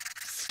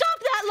 Stop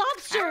that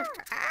lobster!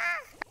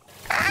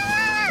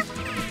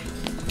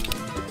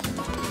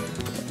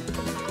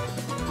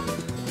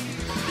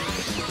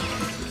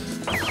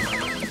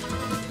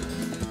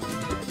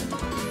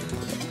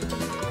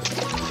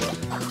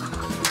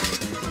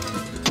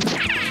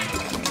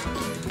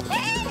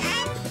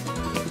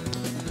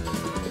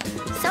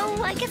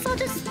 So I guess I'll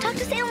just talk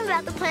to Salem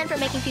about the plan for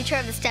making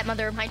Futura the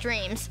stepmother of my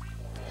dreams.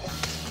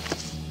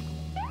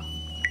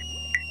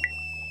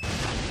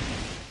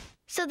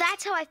 So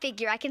that's how I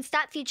figure I can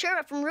stop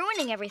Futura from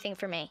ruining everything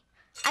for me.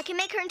 I can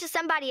make her into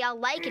somebody I'll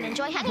like and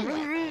enjoy hanging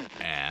with.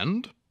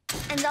 And?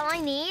 And all I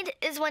need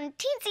is one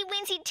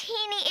teensy-weensy,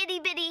 teeny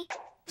itty-bitty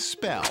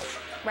Spell.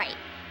 Right.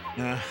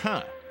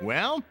 Uh-huh.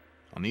 Well,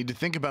 I'll need to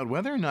think about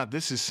whether or not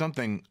this is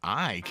something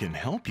I can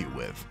help you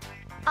with.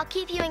 I'll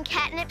keep you in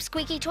catnip,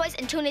 squeaky toys,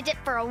 and tuna dip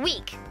for a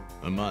week.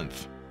 A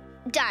month.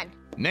 Done.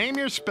 Name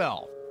your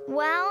spell.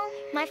 Well,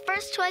 my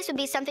first choice would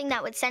be something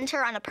that would send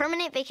her on a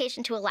permanent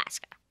vacation to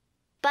Alaska.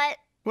 But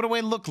what do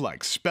I look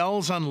like?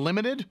 Spells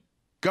unlimited?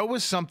 Go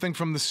with something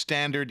from the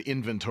standard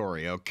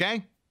inventory,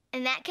 okay?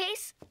 in that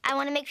case, I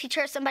want to make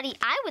Futura somebody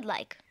I would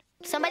like.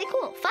 Somebody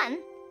cool, fun,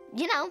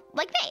 you know,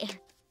 like me.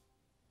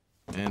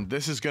 And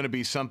this is going to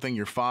be something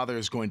your father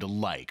is going to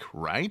like,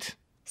 right?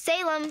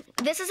 Salem,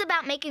 this is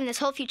about making this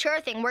whole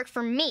Futura thing work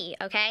for me,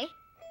 okay?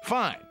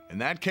 Fine. In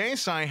that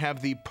case, I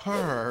have the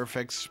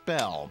perfect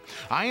spell.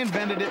 I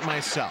invented it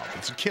myself.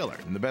 It's a killer.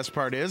 And the best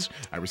part is,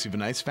 I receive a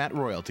nice fat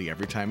royalty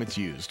every time it's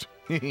used.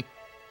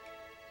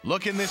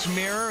 Look in this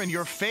mirror and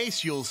your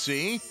face you'll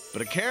see,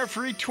 but a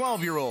carefree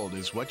 12-year-old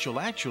is what you'll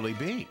actually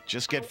be.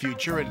 Just get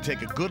Futura to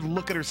take a good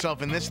look at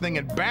herself in this thing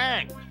and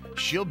bang!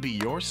 She'll be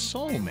your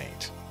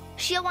soulmate.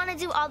 She'll want to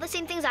do all the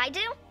same things I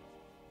do?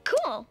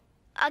 Cool.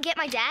 I'll get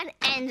my dad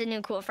and a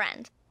new cool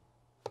friend.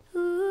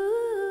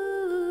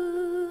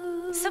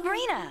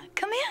 Sabrina,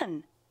 come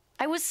in.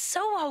 I was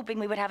so hoping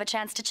we would have a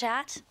chance to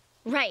chat.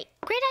 Right.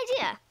 Great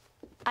idea.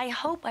 I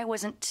hope I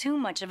wasn't too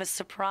much of a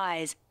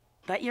surprise,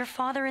 but your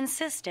father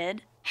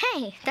insisted.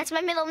 Hey, that's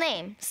my middle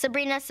name.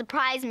 Sabrina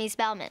Surprise Me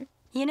Spellman.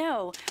 You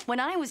know,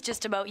 when I was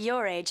just about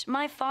your age,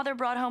 my father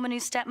brought home a new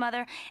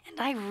stepmother, and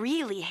I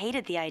really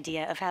hated the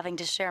idea of having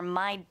to share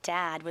my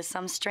dad with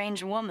some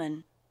strange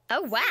woman.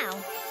 Oh, wow.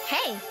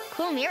 Hey,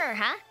 cool mirror,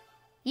 huh?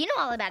 You know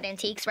all about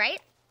antiques, right?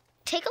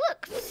 Take a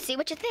look. See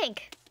what you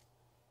think.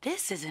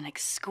 This is an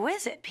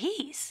exquisite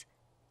piece.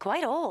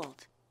 Quite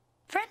old.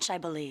 French, I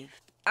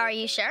believe. Are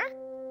you sure?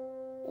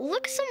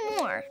 Look some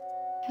more.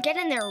 Get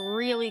in there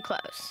really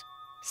close.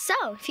 So,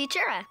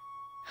 Futura,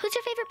 who's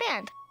your favorite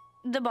band?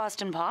 The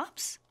Boston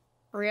Pops.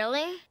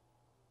 Really?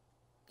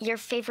 Your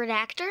favorite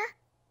actor?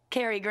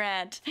 Cary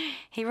Grant.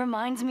 He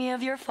reminds me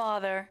of your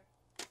father.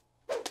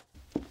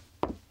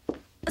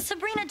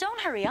 Sabrina, don't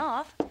hurry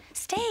off.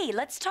 Stay,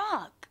 let's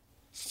talk.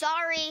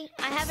 Sorry,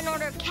 I have an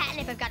order of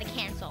catnip I've got to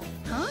cancel.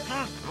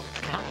 Huh?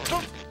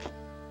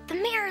 The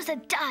mirror's a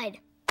dud.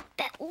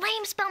 That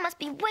lame spell must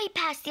be way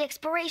past the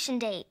expiration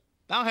date.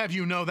 I'll have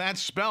you know that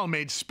spell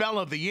made Spell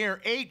of the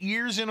Year 8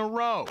 years in a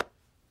row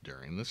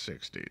during the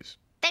 60s.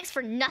 Thanks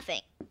for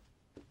nothing.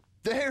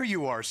 There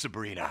you are,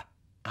 Sabrina.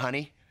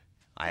 Honey,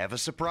 I have a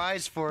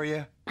surprise for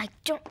you. I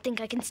don't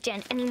think I can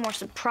stand any more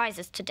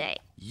surprises today.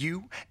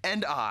 You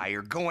and I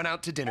are going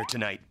out to dinner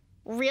tonight.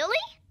 Really?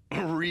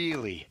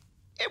 Really.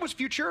 It was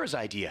Futura's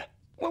idea.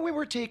 When we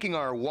were taking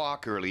our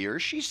walk earlier,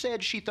 she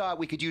said she thought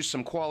we could use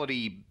some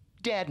quality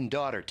dad and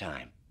daughter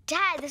time.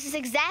 Dad, this is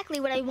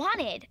exactly what I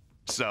wanted.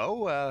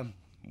 So,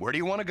 where do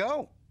you want to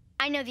go?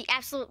 I know the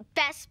absolute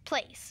best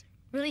place.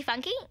 Really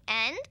funky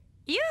and...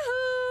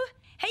 Yoo-hoo!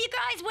 Hey, you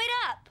guys, wait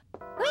up!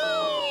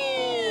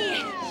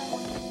 Whee!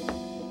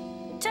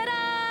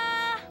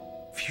 Ta-da!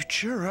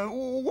 Futura,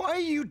 why are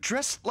you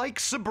dressed like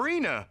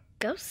Sabrina?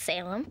 Go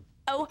Salem.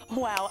 Oh,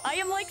 wow, I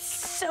am like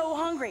so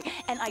hungry,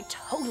 and I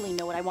totally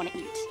know what I want to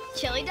eat.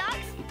 Chili dogs?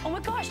 Oh my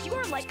gosh, you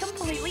are like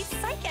completely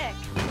psychic.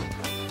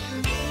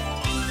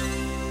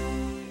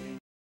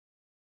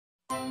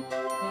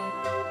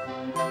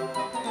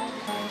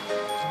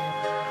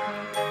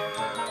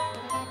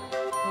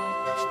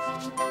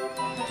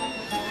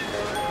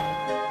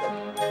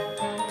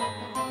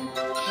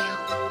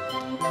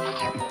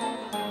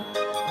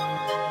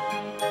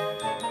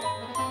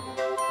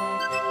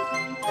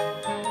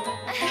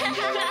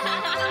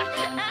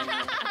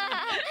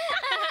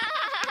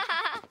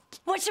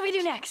 What should we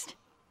do next?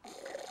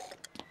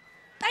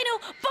 I know,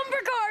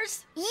 bumper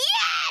cars!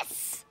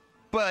 Yes!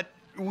 But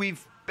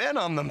we've been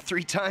on them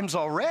 3 times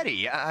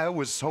already. I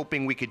was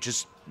hoping we could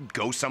just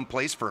go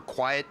someplace for a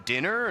quiet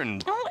dinner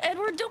and... Oh,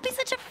 Edward, don't be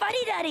such a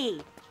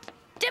fuddy-duddy.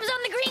 Dibs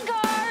on the green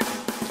car!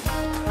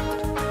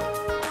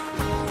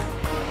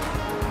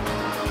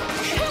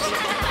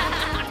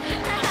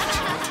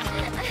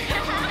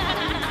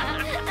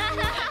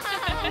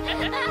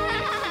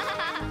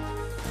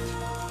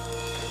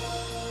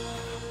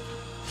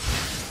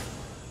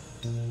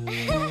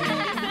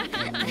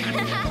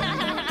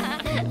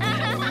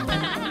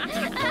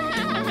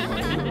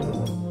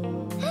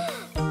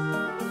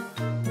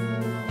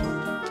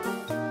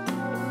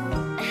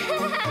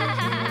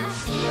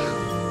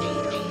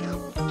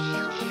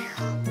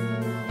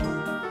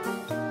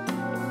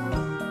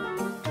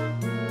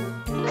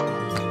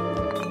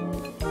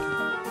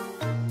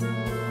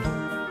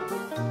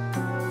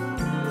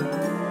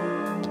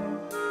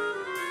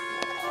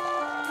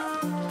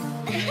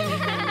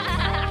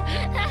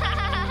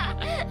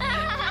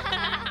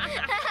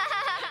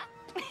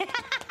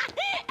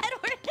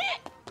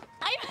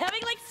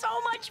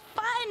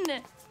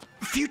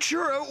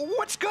 Futura,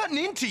 what's gotten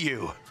into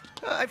you?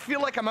 I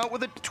feel like I'm out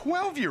with a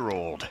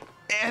 12-year-old.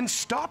 And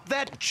stop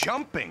that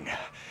jumping.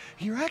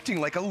 You're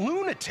acting like a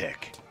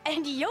lunatic.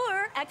 And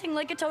you're acting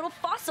like a total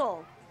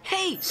fossil.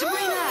 Hey,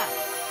 Sabrina!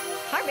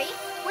 Harvey,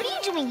 what are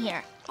you doing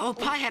here? Oh,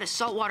 Pi had a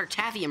saltwater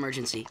taffy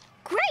emergency.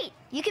 Great!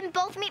 You can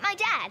both meet my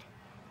dad.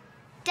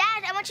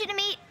 Dad, I want you to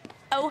meet...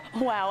 Oh,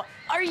 wow.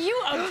 Are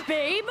you a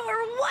babe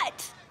or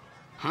what?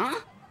 Huh?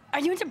 Are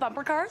you into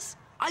bumper cars?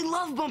 I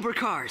love bumper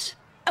cars.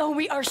 Oh,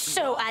 we are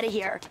so out of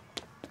here.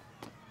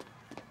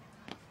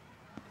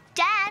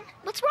 Dad,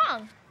 what's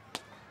wrong?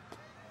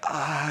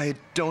 I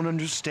don't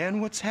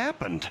understand what's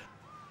happened.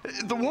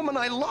 The woman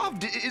I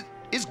loved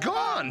is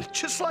gone,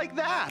 just like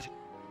that.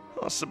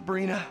 Oh,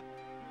 Sabrina,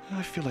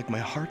 I feel like my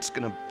heart's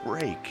gonna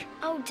break.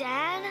 Oh,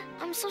 Dad,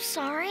 I'm so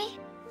sorry.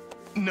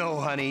 No,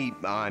 honey,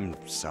 I'm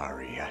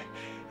sorry.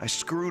 I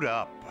screwed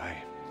up.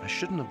 I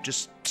shouldn't have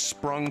just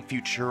sprung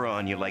Futura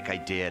on you like I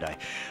did.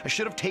 I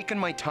should have taken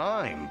my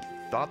time,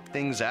 thought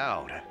things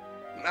out.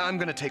 I'm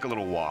gonna take a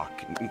little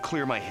walk and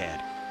clear my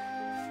head.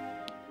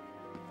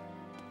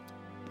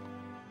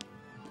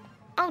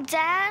 Oh,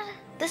 Dad,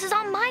 this is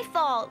all my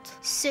fault.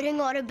 Sitting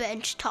on a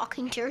bench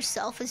talking to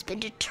yourself has been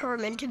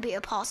determined to be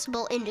a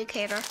possible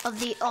indicator of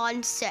the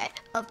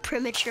onset of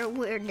premature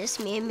weirdness,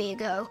 mi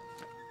amigo.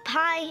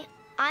 Pi,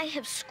 I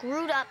have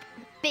screwed up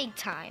big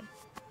time.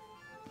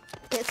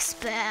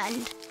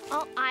 Expand.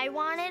 All I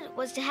wanted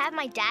was to have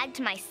my dad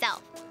to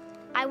myself.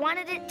 I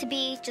wanted it to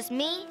be just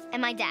me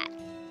and my dad.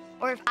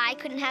 Or if I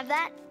couldn't have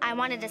that, I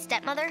wanted a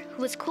stepmother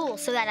who was cool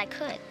so that I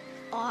could.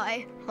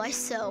 I,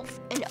 myself,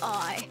 and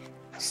I.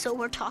 So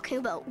we're talking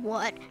about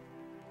what?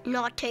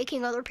 Not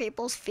taking other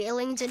people's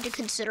feelings into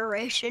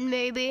consideration,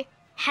 maybe?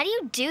 How do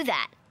you do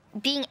that?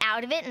 Being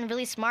out of it and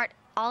really smart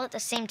all at the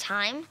same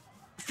time?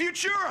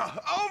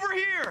 Futura, over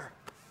here!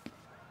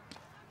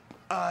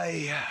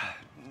 I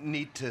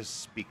need to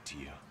speak to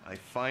you. I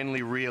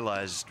finally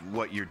realized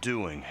what you're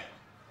doing.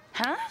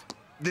 Huh?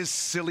 This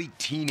silly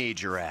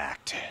teenager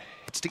act.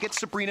 It's to get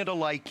Sabrina to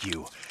like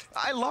you.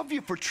 I love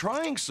you for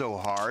trying so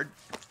hard.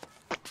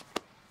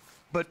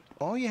 But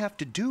all you have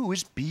to do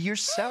is be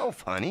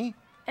yourself, honey.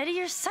 Eddie,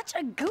 you're such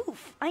a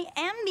goof. I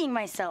am being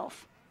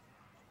myself.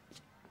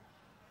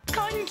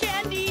 Cotton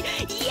candy,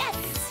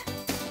 yes!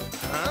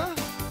 Huh?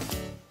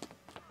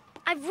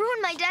 I've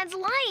ruined my dad's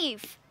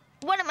life.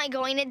 What am I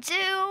going to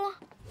do?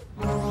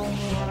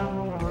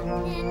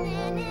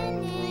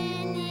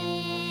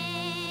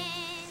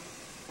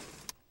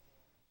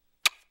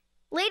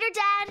 Later,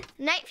 Dad.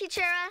 Night,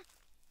 Futura.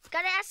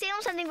 Gotta ask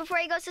Salem something before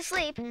he goes to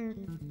sleep.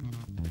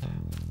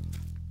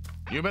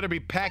 You better be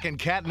packing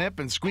catnip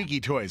and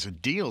squeaky toys. A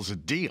deal's a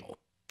deal.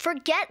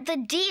 Forget the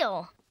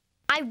deal.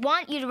 I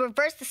want you to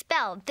reverse the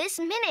spell this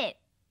minute.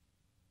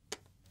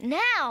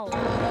 Now.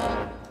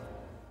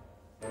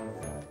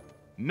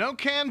 No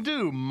can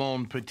do,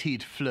 mon petit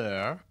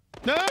fleur.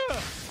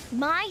 Ah!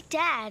 My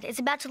dad is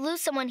about to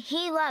lose someone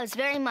he loves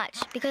very much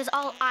because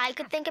all I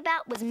could think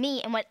about was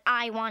me and what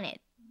I wanted.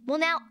 Well,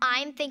 now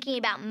I'm thinking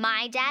about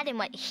my dad and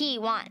what he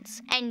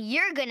wants. And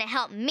you're gonna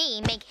help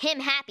me make him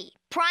happy.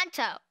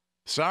 Pronto.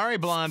 Sorry,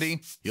 Blondie.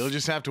 You'll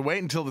just have to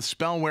wait until the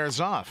spell wears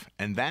off,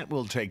 and that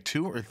will take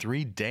 2 or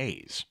 3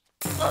 days.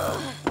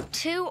 Ugh,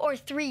 2 or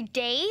 3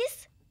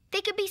 days?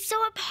 They could be so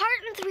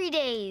apart in 3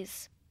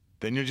 days.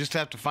 Then you'll just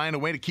have to find a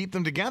way to keep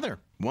them together,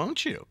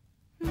 won't you?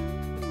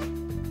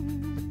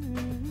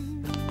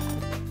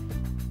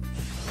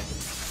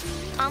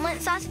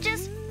 Omelet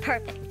sausages?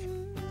 Perfect.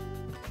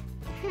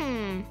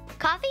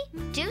 Coffee?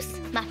 Juice?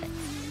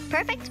 Muffins.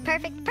 Perfect,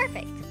 perfect,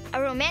 perfect.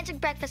 A romantic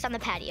breakfast on the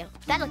patio.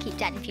 That'll keep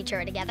Dad and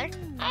Futura together.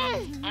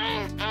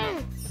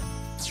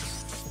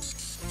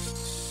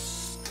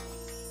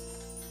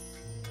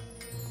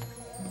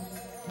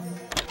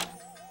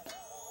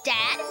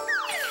 Dad?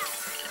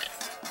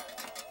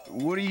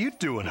 What are you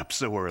doing up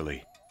so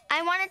early?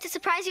 I wanted to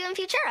surprise you and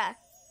Futura.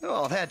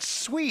 Oh, that's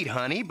sweet,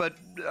 honey, but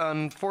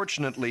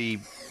unfortunately,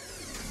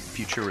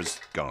 Futura's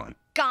gone.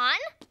 Gone?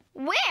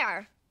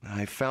 Where?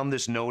 I found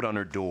this note on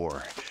her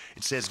door.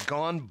 It says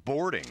gone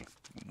boarding,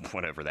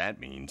 whatever that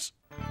means.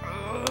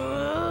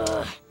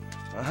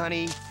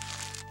 Honey,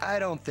 I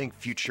don't think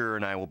Futura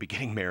and I will be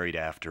getting married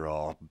after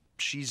all.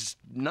 She's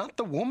not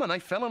the woman I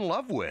fell in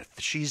love with.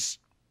 She's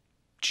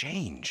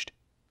changed.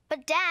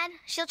 But Dad,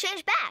 she'll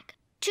change back.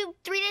 2-3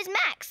 days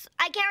max.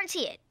 I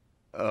guarantee it.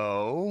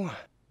 Oh?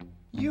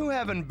 You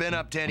haven't been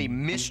up to any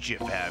mischief,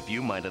 have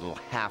you, my little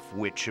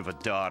half-witch of a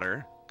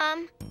daughter?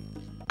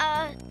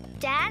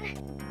 Dad?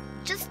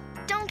 Just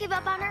don't give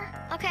up on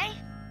her, okay?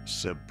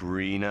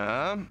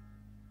 Sabrina?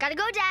 Gotta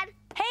go, Dad.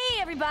 Hey,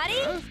 everybody!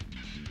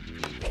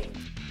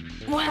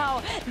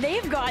 Wow,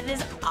 they've got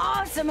this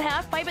awesome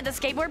half pipe at the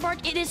skateboard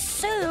park. It is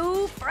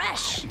so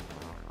fresh.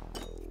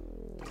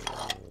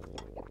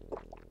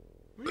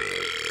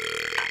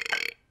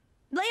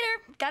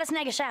 Later, gotta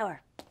snag a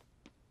shower.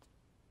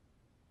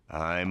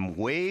 I'm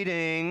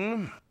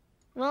waiting.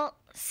 Well,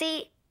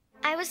 see,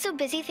 I was so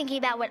busy thinking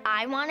about what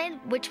I wanted,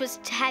 which was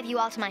to have you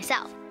all to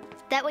myself,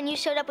 that when you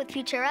showed up with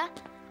Futura,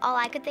 all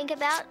I could think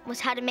about was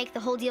how to make the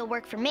whole deal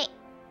work for me.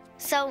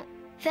 So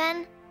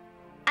then,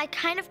 I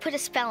kind of put a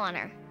spell on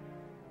her.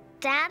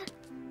 Dad?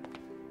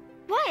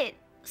 What?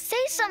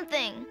 Say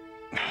something.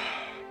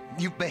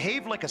 You've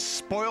behaved like a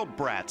spoiled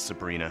brat,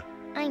 Sabrina.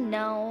 I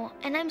know,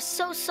 and I'm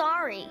so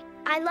sorry.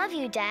 I love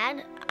you,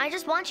 Dad. I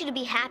just want you to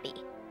be happy.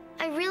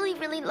 I really,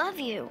 really love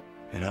you.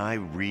 And I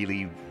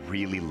really,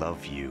 really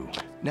love you.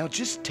 Now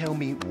just tell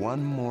me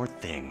one more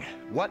thing.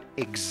 What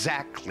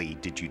exactly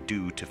did you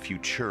do to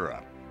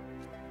Futura?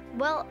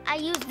 Well, I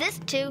used this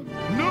to...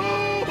 No!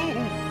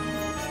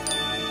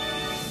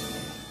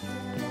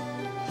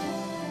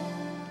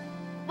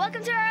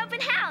 Welcome to our open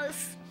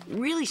house.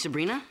 Really,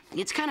 Sabrina?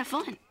 It's kind of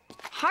fun.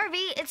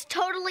 Harvey, it's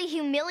totally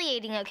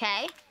humiliating,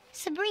 okay?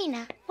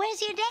 Sabrina,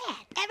 where's your dad?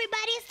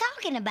 Everybody is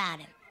talking about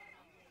him.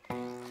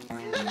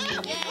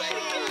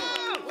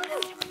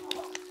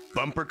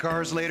 Bumper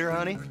cars later,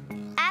 honey?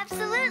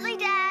 Absolutely,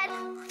 Dad.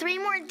 3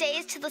 more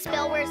days till the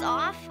spell wears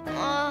off.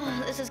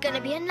 Oh, this is gonna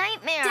be a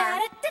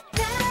nightmare.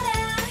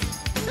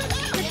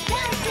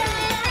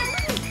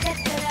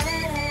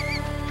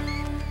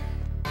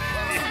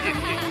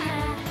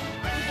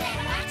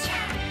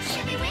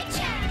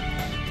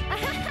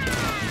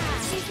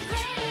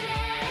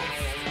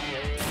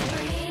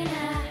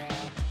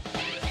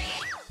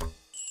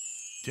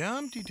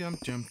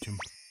 Dum-de-dum-dum-dum.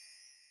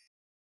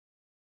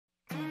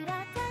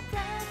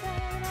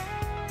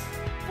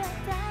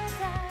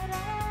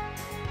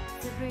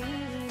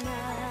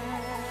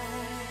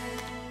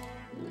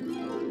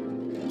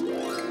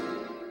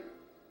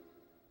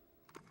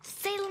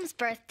 Salem's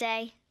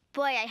birthday.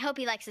 Boy, I hope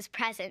he likes his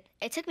present.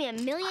 It took me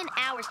 1,000,000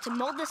 hours to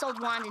mold this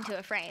old wand into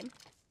a frame.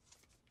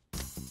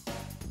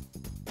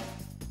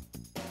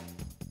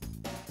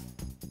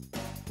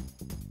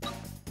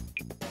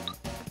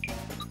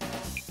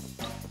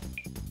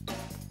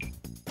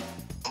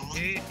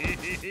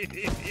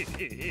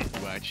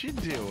 What you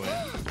doing?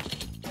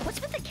 What's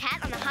with the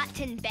cat on the hot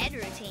tin bed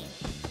routine?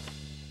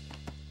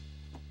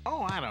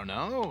 Oh, I don't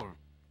know.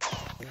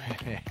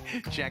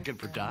 Checking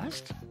for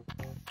dust?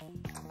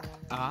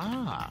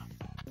 Ah.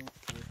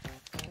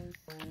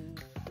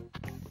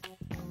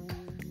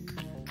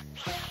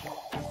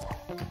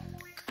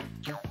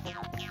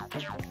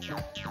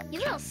 You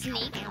little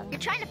sneak. You're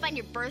trying to find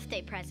your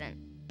birthday present.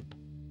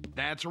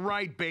 That's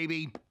right,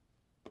 baby.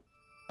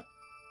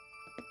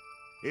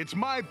 It's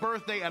my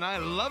birthday, and I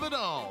love it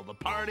all. The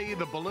party,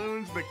 the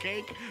balloons, the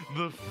cake,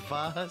 the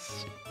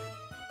fuss.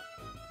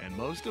 And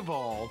most of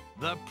all,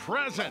 the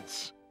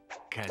presents.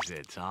 'Cause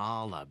it's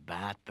all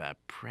about the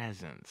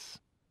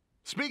presents.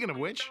 Speaking of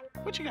which,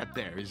 what you got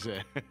there? Is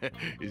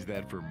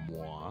that for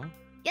moi?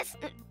 Yes,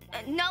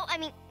 no, I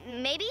mean,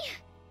 maybe?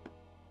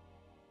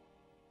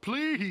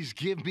 Please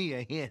give me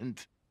a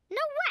hint.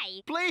 No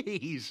way.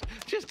 Please,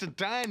 just a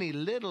tiny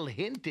little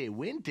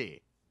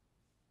hinty-winty.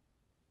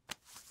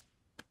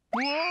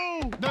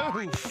 Whoa!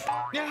 No!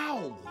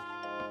 No!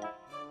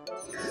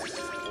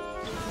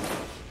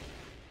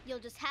 You'll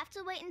just have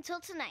to wait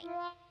until tonight.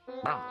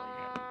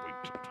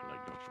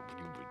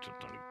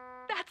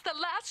 That's the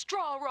last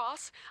straw,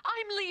 Ross.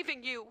 I'm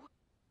leaving you.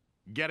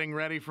 Getting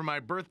ready for my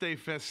birthday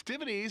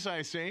festivities,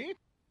 I see.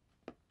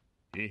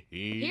 Here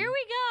we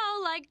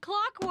go, like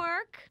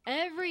clockwork.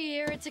 Every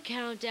year it's a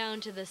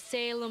countdown to the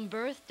Salem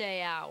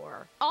birthday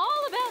hour. All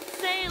about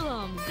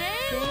Salem.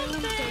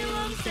 Salem,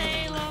 Salem,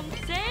 Salem,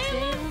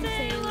 Salem,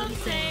 Salem,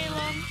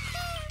 Salem.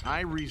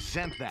 I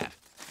resent that.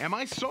 Am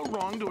I so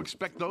wrong to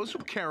expect those who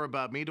care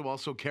about me to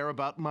also care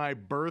about my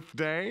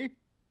birthday?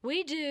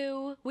 We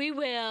do. We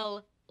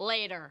will.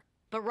 Later.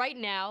 But right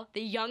now, the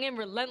Young and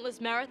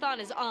Relentless Marathon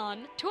is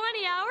on.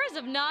 20 hours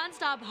of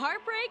nonstop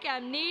heartbreak,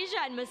 amnesia,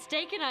 and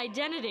mistaken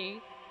identity.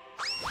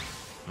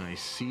 I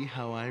see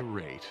how I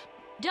rate.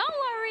 Don't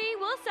worry,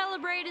 we'll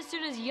celebrate as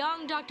soon as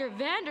young Dr.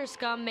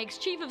 Vanderscum makes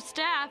Chief of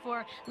Staff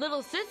or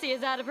little Sissy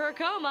is out of her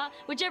coma,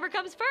 whichever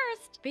comes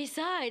first.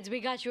 Besides, we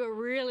got you a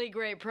really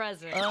great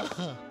present.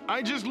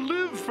 I just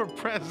live for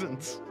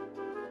presents.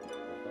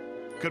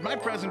 Could my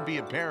present be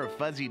a pair of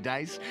fuzzy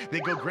dice?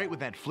 They go great with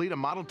that fleet of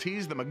Model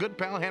Ts that my good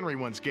pal Henry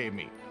once gave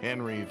me.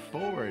 Henry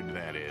Ford,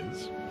 that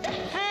is.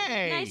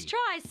 Hey! Nice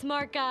try,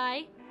 smart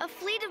guy. A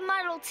fleet of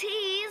Model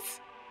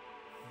Ts?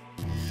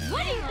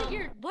 What do you think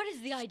you're... What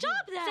is the idea?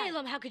 Stop that!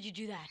 Salem, how could you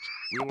do that?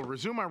 We will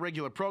resume our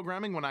regular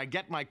programming when I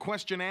get my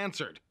question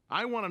answered.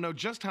 I want to know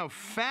just how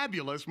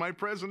fabulous my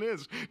present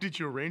is. Did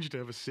you arrange to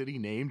have a city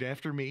named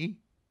after me?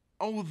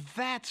 Oh,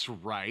 that's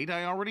right.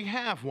 I already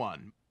have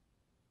one.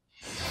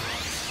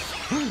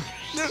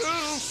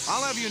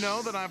 I'll have you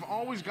know that I've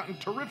always gotten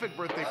terrific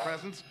birthday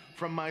presents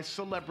from my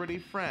celebrity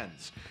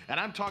friends. And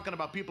I'm talking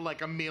about people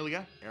like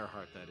Amelia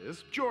Earhart, that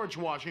is, George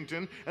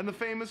Washington, and the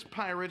famous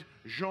pirate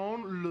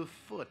Jean Le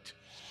Fort.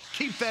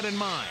 Keep that in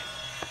mind.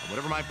 And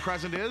whatever my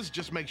present is,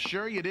 just make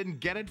sure you didn't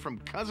get it from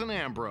Cousin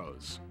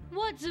Ambrose.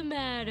 What's the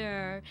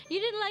matter? You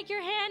didn't like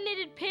your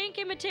hand-knitted pink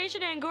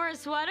imitation Angora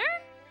sweater?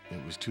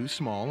 It was too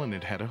small and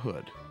it had a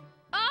hood.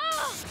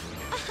 Oh!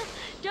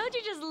 Don't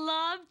you just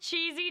love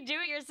cheesy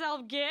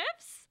do-it-yourself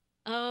gifts?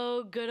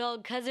 Oh, good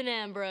old Cousin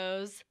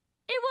Ambrose.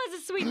 It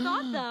was a sweet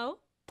thought, though.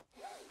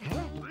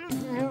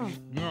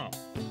 Yeah,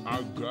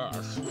 I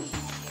guess.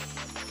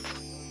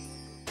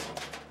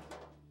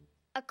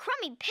 A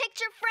crummy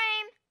picture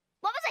frame?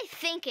 What was I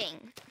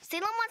thinking?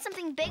 Salem wants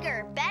something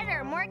bigger,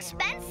 better, more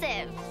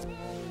expensive.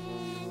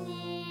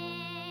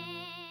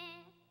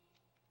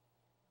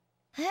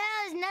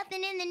 There's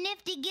nothing in the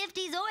Nifty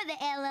Gifties or the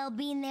LL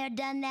Bean there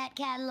done that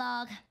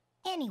catalog.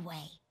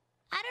 Anyway,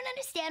 I don't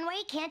understand why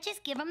you can't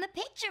just give him the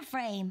picture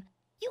frame.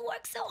 You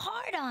work so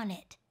hard on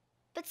it.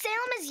 But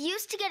Salem is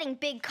used to getting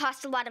big,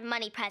 cost a lot of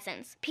money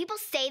presents. People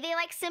say they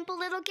like simple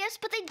little gifts,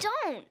 but they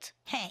don't.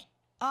 Hey,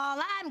 all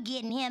I'm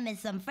getting him is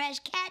some fresh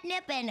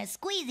catnip and a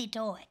squeezy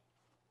toy.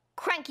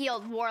 Cranky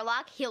old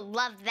warlock, he'll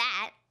love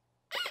that.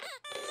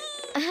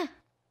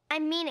 I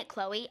mean it,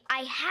 Chloe.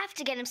 I have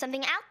to get him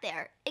something out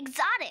there.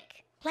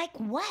 Exotic. Like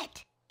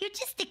what? You're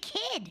just a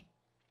kid.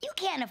 You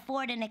can't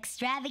afford an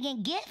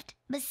extravagant gift.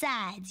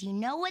 Besides, you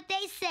know what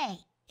they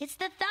say. It's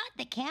the thought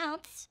that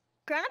counts.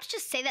 Grown-ups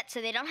just say that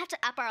so they don't have to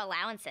up our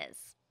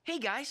allowances. Hey,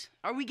 guys,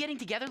 are we getting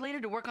together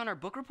later to work on our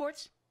book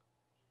reports?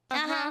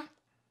 Uh-huh.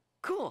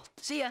 Cool.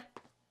 See ya.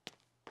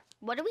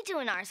 What are we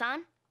doing ours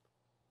on?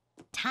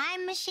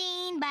 Time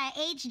Machine by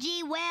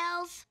H.G.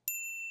 Wells.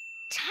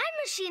 Time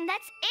Machine,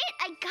 that's it!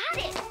 I got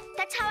it!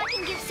 That's how I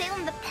can give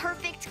Salem the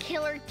perfect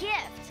killer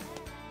gift.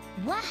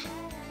 What?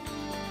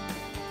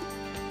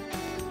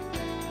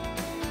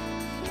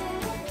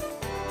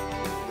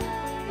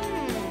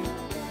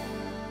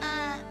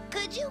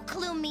 Could you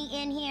clue me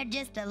in here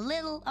just a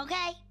little,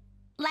 okay?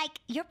 Like,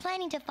 you're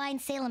planning to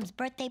find Salem's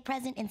birthday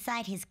present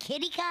inside his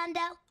kitty condo?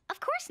 Of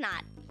course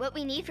not. What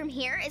we need from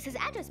here is his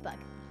address book.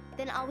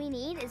 Then all we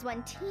need is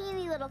one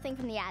teeny little thing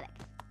from the attic.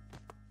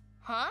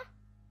 Huh?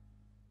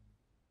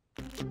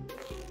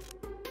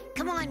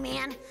 Come on,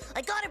 man.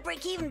 I gotta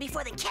break even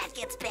before the cat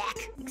gets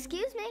back.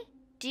 Excuse me?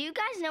 Do you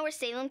guys know where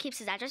Salem keeps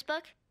his address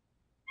book?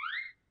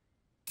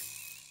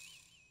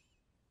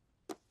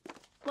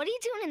 What are you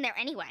doing in there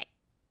anyway?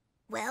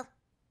 Well,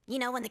 you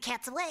know when the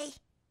cat's away.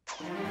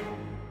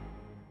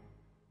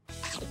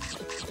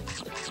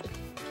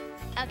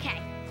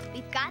 Okay,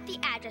 we've got the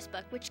address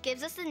book, which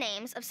gives us the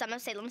names of some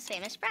of Salem's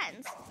famous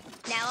friends.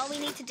 Now all we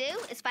need to do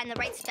is find the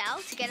right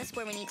spell to get us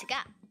where we need to go.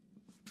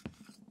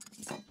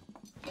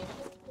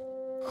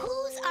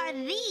 Whose are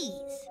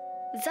these?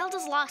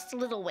 Zelda's lost a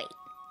little weight.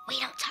 We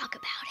don't talk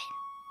about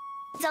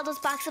it. Zelda's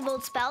box of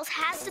old spells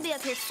has to be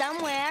up here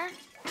somewhere.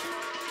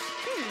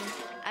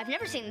 I've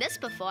never seen this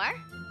before.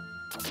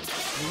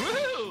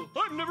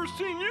 Well, I've never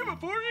seen you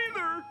before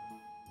either.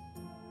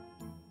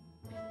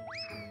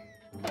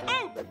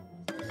 Oh!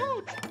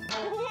 Oh!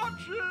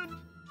 Watch it!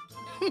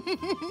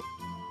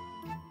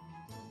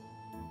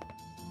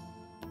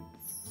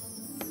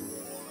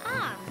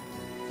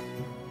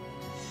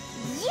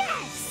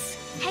 Yes!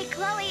 Hey,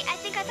 Chloe, I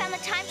think I found the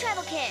time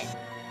travel kit.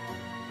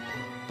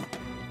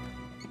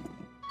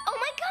 Oh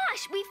my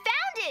gosh, we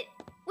found it!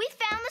 We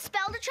found the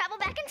spell to travel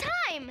back in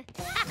time.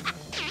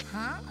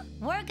 Huh?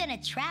 We're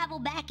gonna travel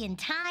back in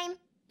time?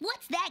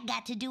 What's that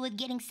got to do with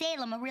getting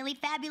Salem a really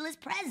fabulous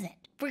present?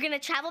 We're gonna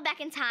travel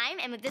back in time,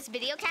 and with this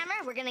video camera,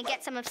 we're gonna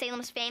get some of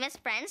Salem's famous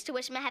friends to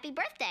wish him a happy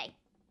birthday.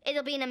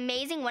 It'll be an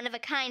amazing,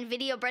 one-of-a-kind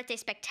video birthday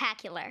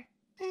spectacular.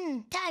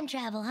 Time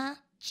travel, huh?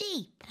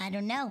 Gee, I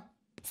don't know.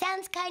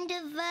 Sounds kind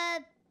of,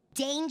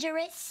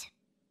 dangerous.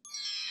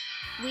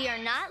 We are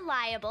not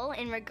liable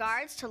in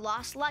regards to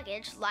lost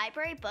luggage,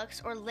 library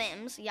books, or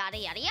limbs, yada,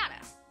 yada,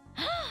 yada.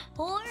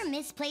 Or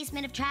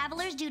misplacement of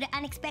travelers due to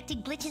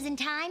unexpected glitches in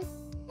time.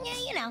 Yeah,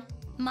 you know,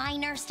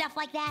 minor stuff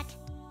like that.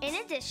 In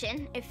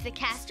addition, if the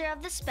caster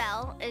of the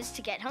spell is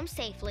to get home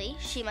safely,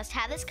 she must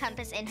have this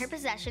compass in her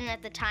possession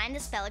at the time the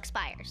spell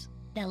expires.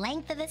 The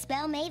length of the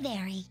spell may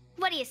vary.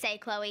 What do you say,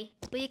 Chloe?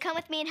 Will you come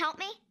with me and help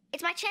me?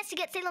 It's my chance to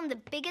get Salem the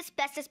biggest,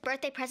 bestest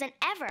birthday present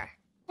ever.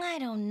 I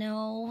don't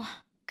know.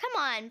 Come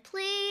on,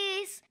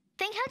 please.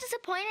 Think how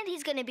disappointed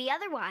he's gonna be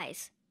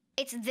otherwise.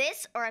 It's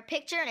this or a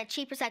picture in a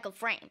cheap recycled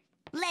frame.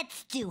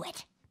 Let's do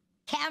it.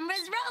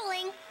 Camera's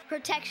rolling.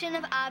 Protection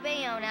of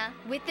Abeona.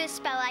 With this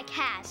spell I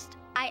cast,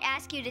 I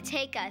ask you to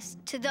take us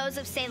to those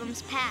of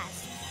Salem's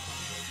past.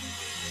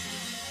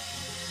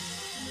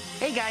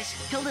 Hey guys,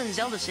 Hilda and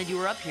Zelda said you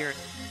were up here.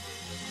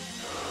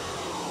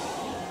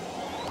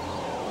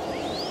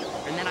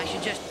 And then I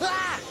should just...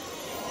 Ah!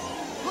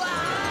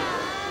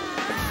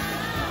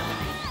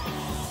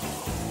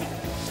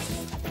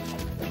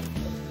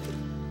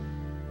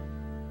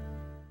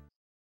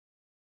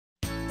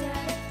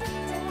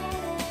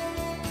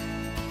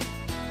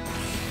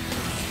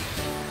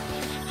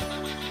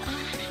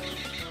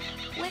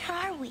 Where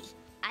are we?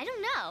 I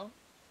don't know,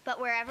 but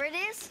wherever it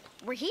is,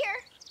 we're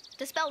here.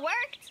 The spell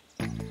worked.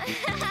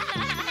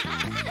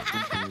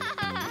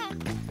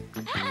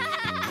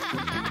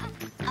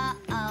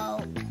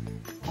 Uh-oh.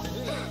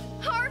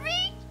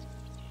 Harvey?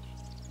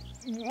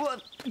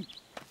 What?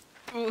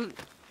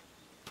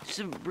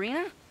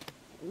 Sabrina?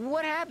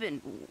 What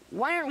happened?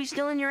 Why aren't we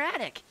still in your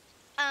attic?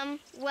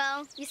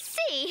 Well, you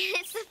see,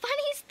 it's the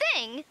funniest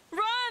thing.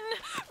 Run!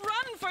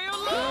 Run for your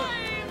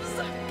lives!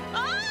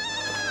 Ah!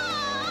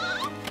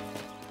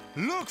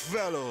 Look,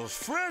 fellows,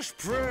 fresh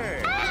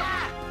prey.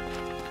 Ah!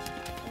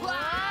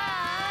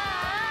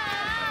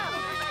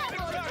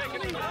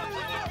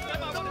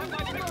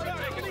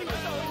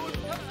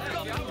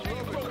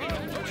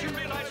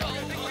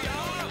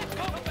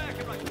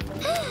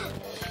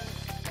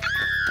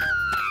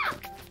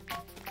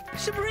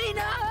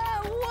 Sabrina,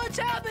 what's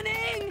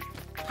happening?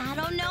 I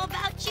don't know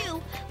about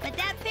you, but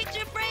that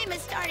picture frame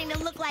is starting to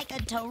look like a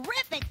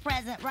terrific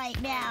present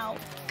right now.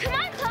 Come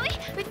on, Chloe.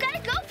 We've got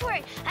to go for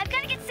it. I've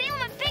got to get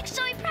Salem a big,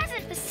 showy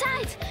present.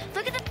 Besides,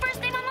 look at the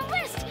first name on the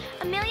list.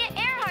 Amelia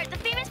Earhart, the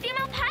famous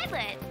female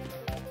pilot.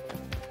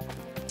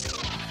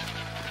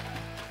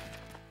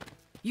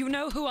 You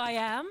know who I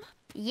am?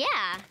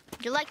 Yeah.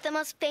 You're like the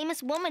most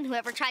famous woman who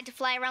ever tried to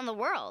fly around the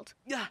world.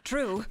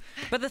 True,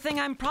 but the thing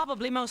I'm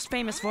probably most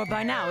famous for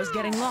by now is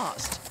getting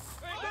lost.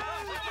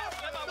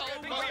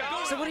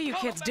 So what are you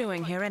kids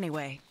doing here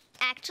anyway?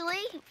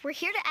 Actually, we're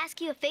here to ask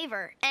you a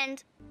favor,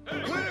 and...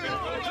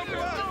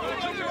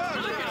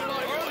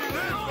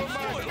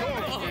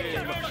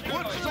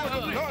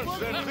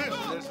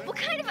 What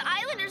kind of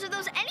islanders are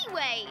those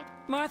anyway?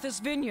 Martha's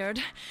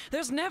Vineyard.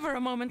 There's never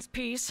a moment's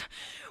peace.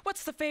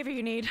 What's the favor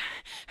you need?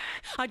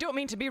 I don't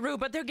mean to be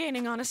rude, but they're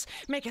gaining on us.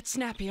 Make it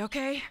snappy,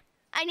 okay?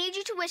 I need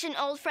you to wish an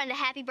old friend a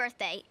happy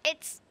birthday.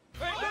 It's...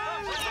 Okay,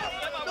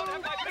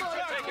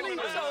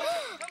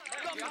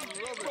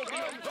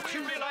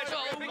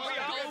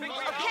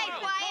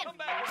 quiet.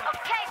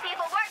 Okay,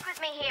 people, work with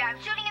me here. I'm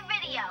shooting a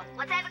video.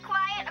 Let's have it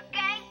quiet,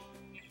 okay?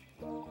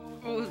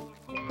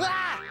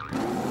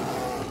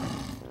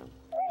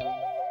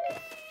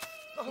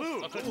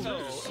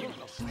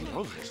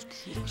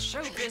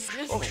 Show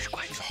business. Oh,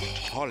 quite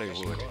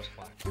Hollywood.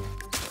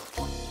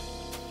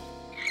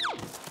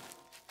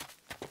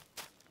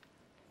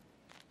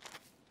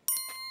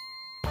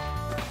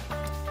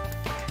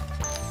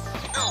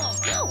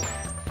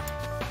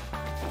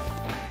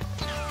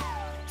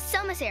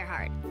 So, Miss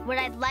Earhart, what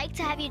I'd like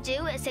to have you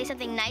do is say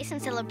something nice in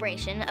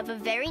celebration of a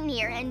very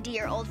near and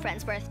dear old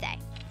friend's birthday.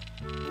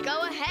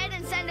 Go ahead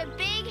and send a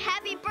big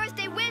happy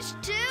birthday wish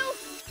to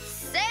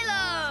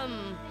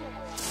Salem!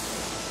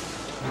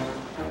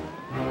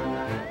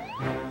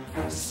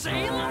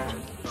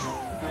 Salem?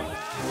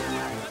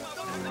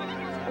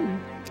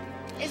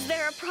 Is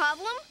there a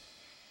problem?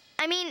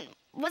 I mean,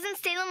 wasn't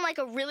Salem like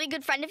a really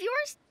good friend of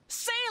yours?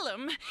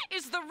 Salem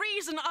is the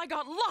reason I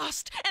got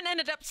lost and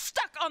ended up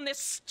stuck on this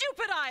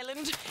stupid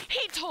island.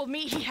 He told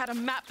me he had a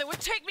map that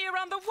would take me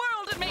around the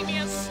world and make me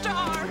a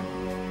star.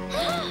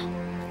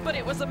 But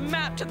it was a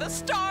map to the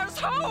stars'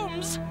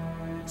 homes.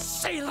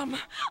 Salem,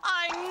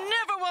 I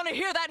never want to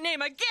hear that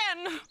name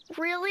again.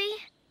 Really?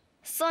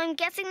 So I'm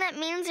guessing that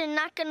means you're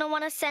not going to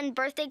want to send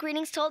birthday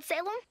greetings to Old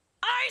Salem?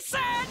 I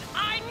said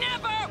I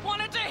never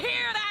wanted to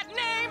hear that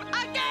name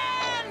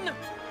again!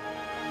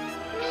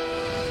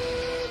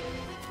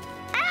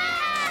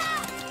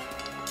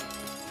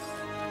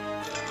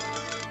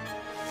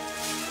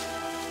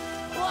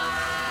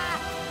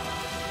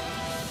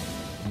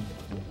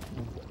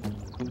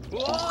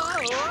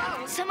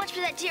 So much for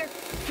that dear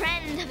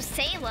friend of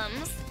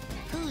Salem's.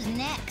 Who's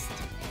next?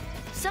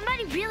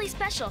 Somebody really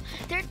special.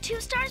 There are 2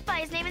 stars by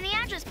his name in the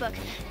address book.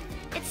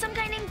 It's some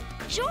guy named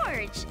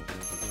George.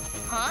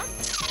 Huh?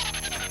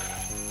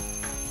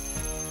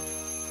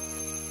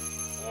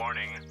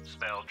 Warning,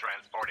 spell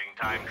transporting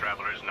time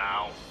travelers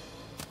now.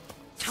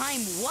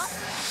 Time what?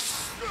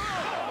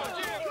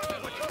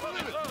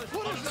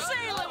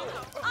 Salem!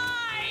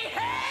 I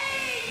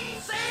hate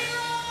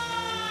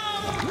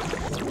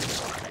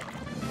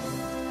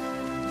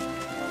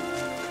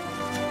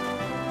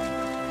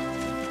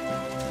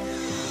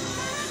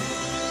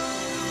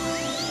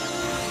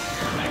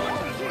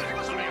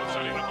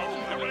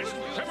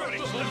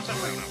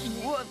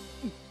What?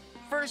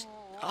 First,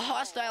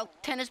 hostile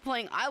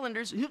tennis-playing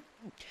Islanders.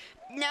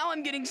 Now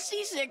I'm getting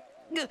seasick.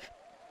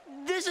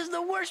 This is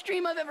the worst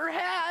dream I've ever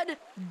had.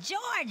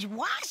 George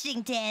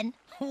Washington?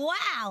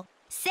 Wow.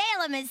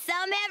 Salem is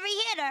some heavy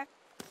hitter.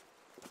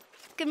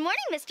 Good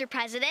morning, Mr.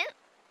 President.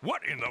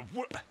 What in the...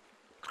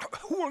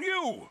 Who are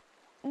you?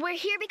 We're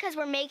here because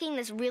we're making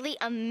this really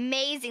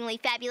amazingly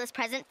fabulous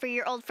present for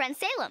your old friend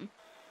Salem.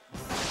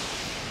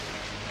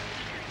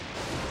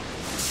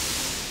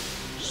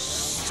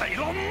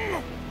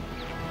 Salem?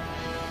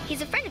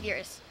 He's a friend of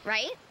yours,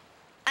 right?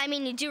 I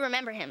mean, you do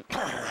remember him.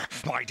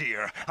 My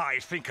dear, I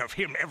think of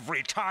him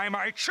every time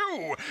I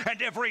chew,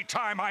 and every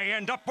time I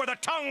end up with a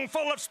tongue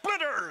full of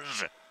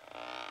splinters.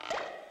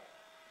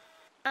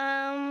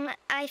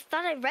 I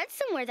thought I read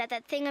somewhere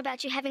that thing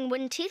about you having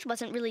wooden teeth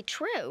wasn't really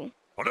true.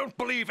 Well, don't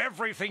believe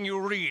everything you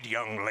read,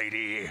 young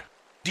lady.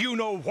 Do you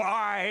know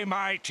why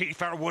my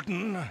teeth are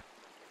wooden?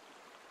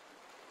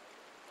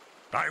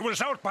 I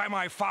was out by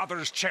my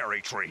father's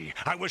cherry tree.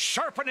 I was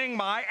sharpening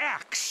my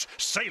axe.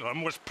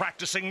 Salem was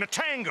practicing the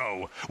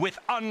tango with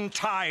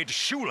untied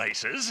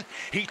shoelaces.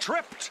 He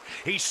tripped.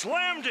 He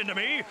slammed into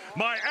me.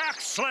 My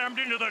axe slammed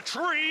into the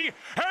tree,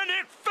 and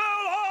it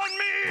fell on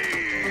me!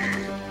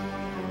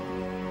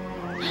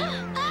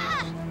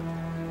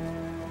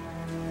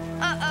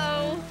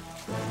 Uh-oh.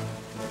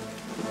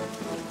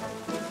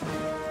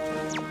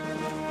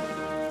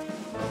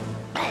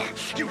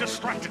 You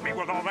distracted me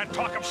with all that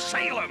talk of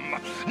Salem.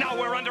 Now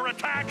we're under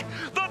attack.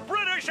 The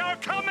British are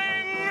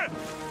coming!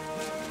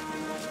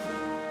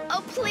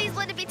 Oh, please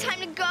let it be time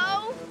to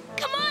go.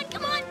 Come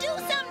on, do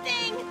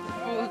something!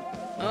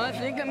 I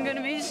think I'm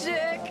gonna be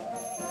sick.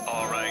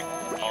 All right.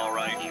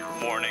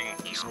 Warning,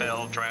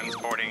 spell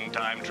transporting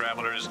time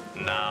travelers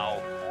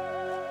now.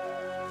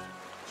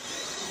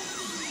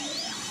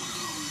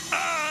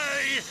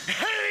 I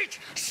hate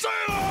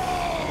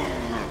Salem!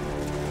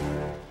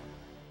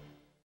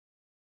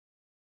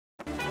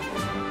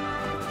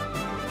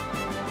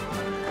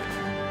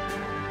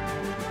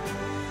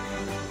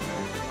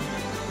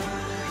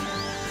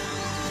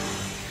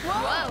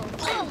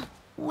 Whoa!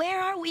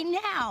 Where are we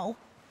now?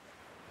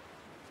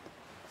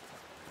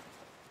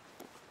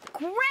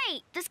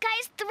 Great! This guy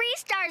has 3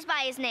 stars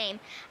by his name.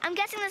 I'm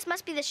guessing this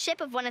must be the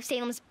ship of one of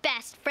Salem's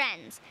best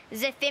friends,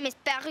 the famous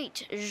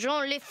Parrot,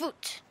 Jean Le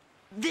Foot.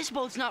 This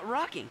boat's not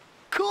rocking.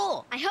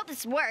 Cool! I hope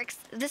this works.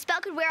 The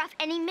spell could wear off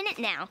any minute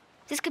now.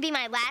 This could be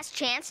my last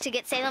chance to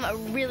get Salem a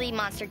really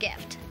monster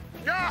gift.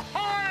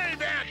 Ahoy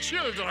there,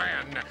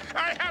 children!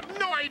 I have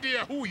no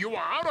idea who you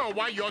are or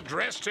why you're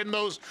dressed in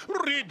those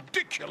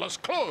ridiculous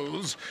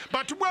clothes,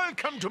 but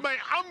welcome to my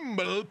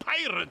humble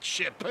pirate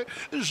ship,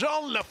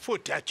 Jean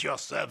Lafoot at your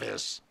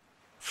service.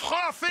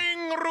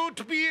 Frothing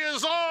root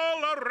beers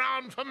all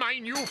around for my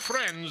new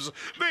friends.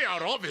 They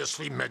are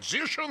obviously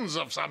magicians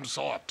of some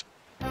sort.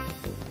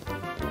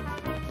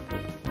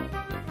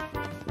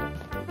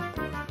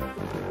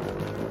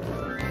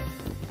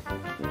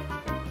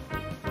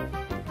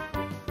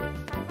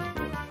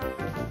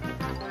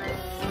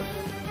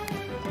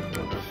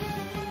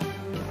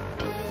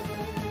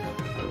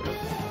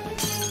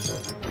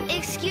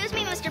 Excuse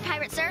me, Mr.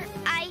 Pirate, sir.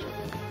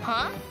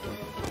 Huh?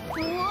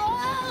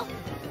 Whoa!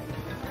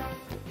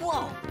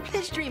 Whoa,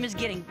 this dream is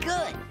getting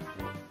good.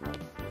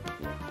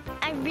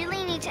 I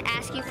really need to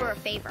ask you for a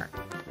favor.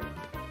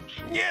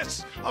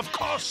 Yes, of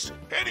course.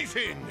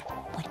 Anything.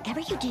 Whatever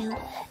you do,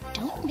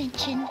 don't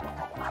mention...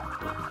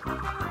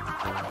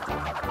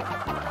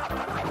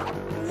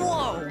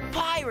 Whoa,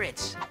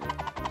 pirates!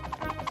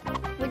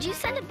 Would you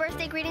send a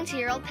birthday greeting to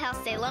your old pal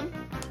Salem?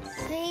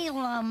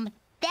 Salem.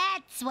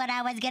 That's what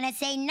I was gonna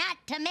say not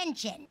to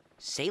mention.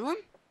 Salem?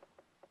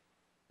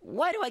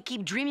 Why do I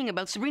keep dreaming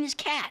about Sabrina's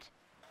cat?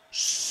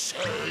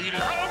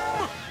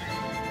 Salem?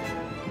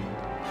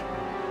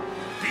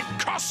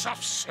 Because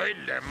of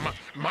Salem,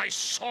 my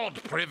sword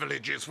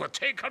privileges were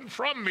taken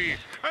from me,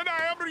 and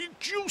I am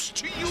reduced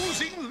to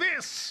using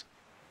this.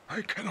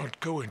 I cannot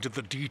go into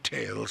the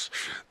details.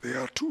 They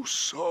are too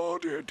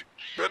sordid.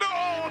 And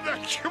oh, the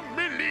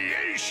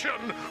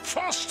humiliation!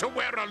 Forced to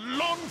wear a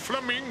long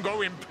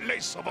flamingo in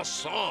place of a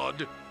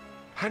sword.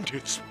 And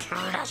it's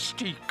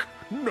plastic,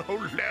 no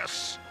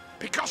less.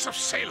 Because of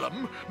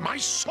Salem, my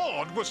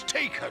sword was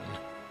taken.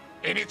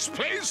 In its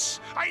place,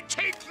 I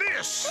take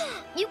this.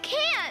 You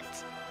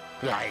can't!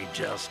 I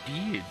just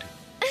did.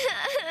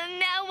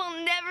 Now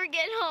we'll never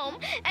get home,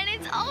 and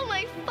it's all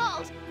my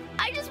fault.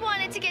 I just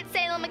wanted to get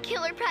Salem a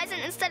killer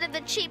present instead of the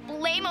cheap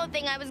lame-o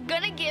thing I was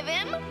gonna give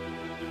him.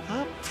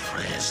 A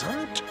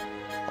present?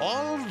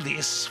 All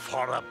this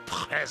for a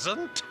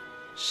present?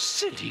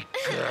 Silly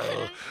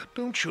girl,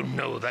 don't you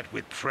know that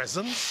with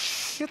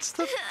presents, it's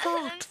the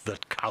thought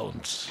that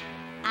counts?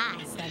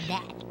 I said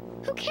that.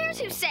 Who cares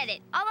who said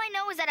it? All I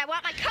know is that I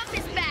want my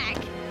compass back.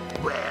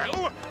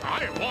 Well,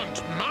 I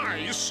want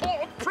my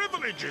sword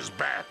privileges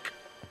back.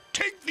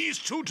 Take these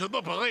two to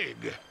the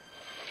brig.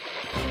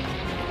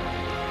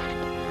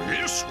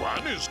 This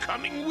one is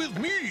coming with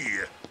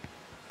me.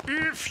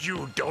 If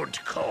you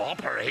don't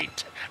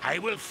cooperate, I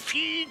will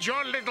feed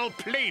your little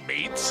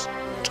playmates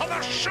to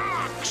the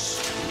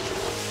sharks!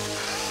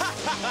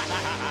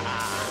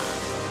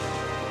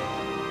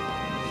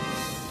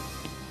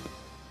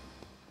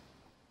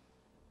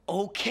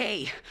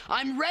 Okay,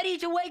 I'm ready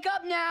to wake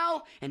up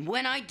now. And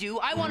when I do,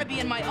 I want to be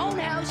in my own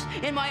house,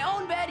 in my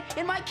own bed,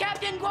 in my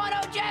Captain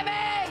Guano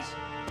jammies!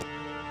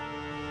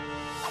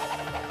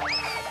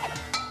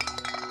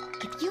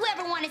 If you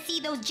ever want to see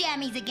those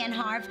jammies again,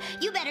 Harv,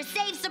 you better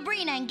save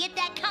Sabrina and get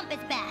that compass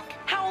back.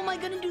 How am I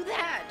going to do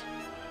that?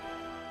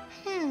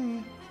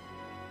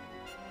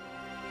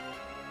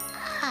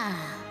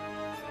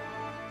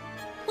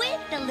 With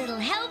a little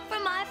help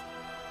from our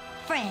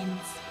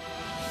friends.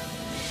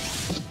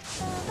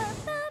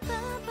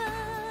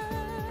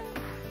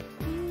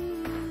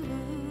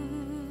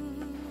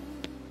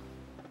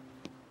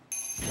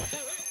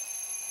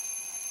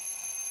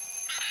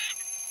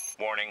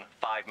 Warning,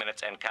 5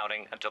 minutes and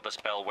counting until the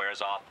spell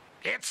wears off.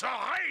 It's a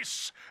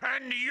race,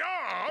 and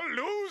you're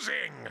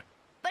losing!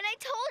 But I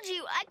told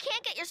you, I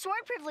can't get your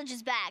sword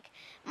privileges back.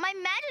 My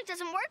magic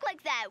doesn't work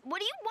like that.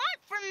 What do you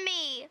want from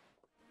me?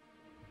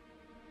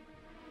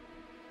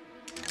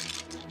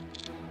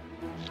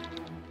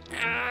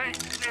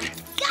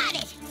 Got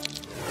it!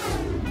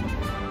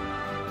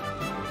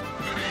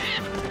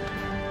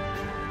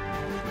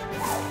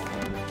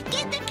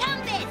 Get the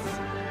compass!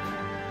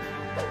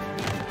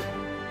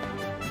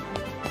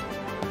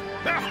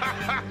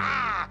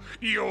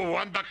 You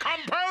want the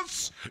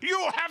compass?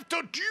 You have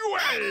to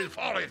duel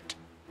for it!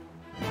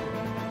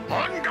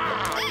 On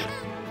guard!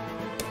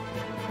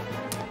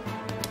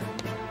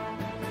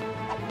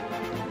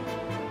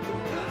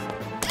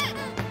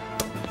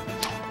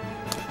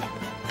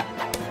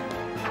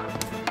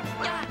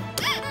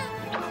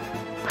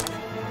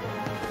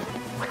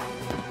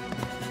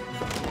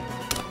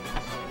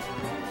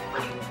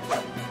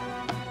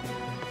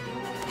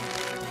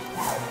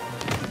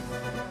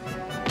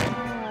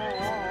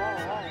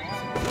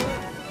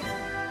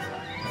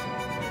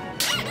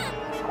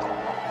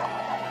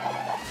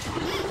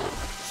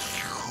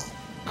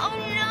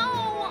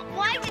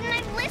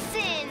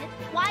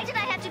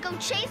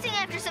 Chasing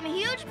after some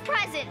huge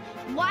present.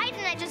 Why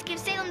didn't I just give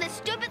Salem this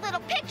stupid little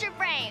picture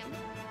frame?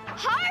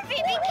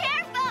 Harvey, be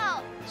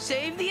careful!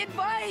 Save the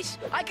advice.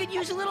 I could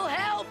use a little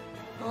help.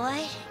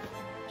 What?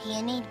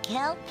 You need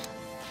kelp?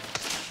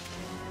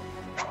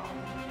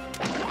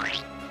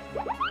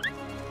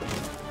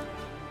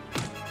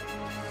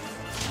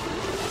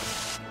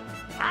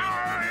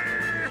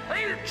 I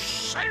hate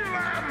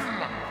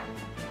Salem!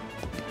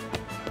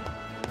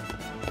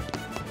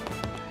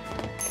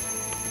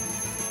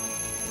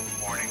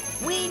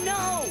 We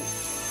know!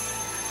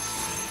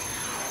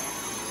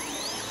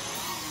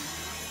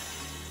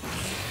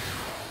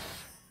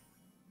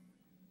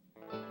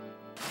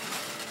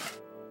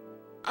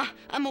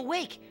 I'm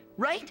awake,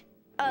 right?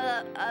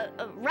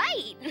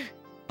 Right.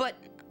 But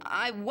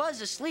I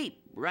was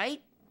asleep,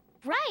 right?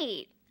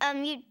 Right.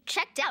 You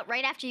checked out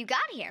right after you got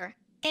here.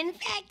 In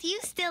fact, you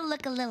still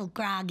look a little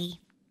groggy.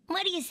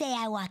 What do you say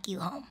I walk you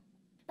home?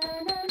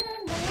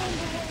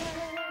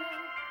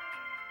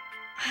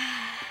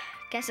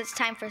 Guess it's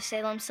time for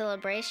Salem's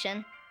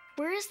celebration.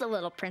 Where is the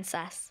little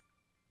princess?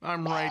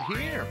 I'm right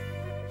here.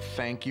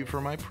 Thank you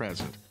for my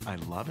present. I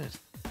love it.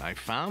 I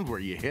found where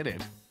you hid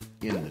it.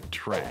 In the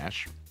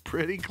trash.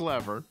 Pretty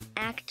clever.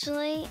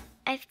 Actually,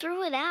 I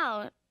threw it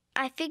out.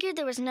 I figured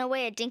there was no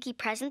way a dinky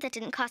present that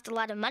didn't cost a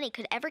lot of money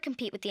could ever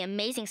compete with the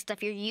amazing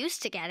stuff you're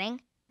used to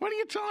getting. What are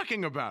you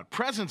talking about?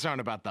 Presents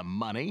aren't about the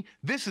money.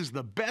 This is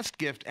the best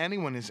gift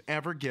anyone has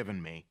ever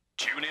given me.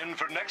 Tune in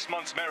for next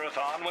month's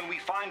marathon when we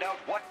find out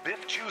what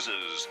Biff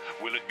chooses.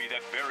 Will it be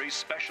that very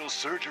special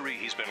surgery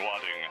he's been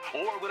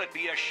wanting? Or will it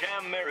be a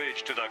sham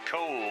marriage to the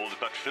cold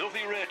but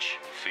filthy rich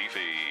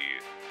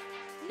Fifi?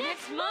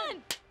 Next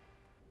month!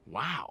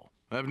 Wow.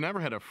 I've never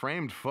had a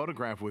framed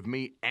photograph with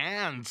me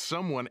and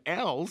someone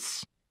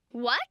else.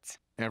 What?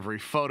 Every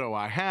photo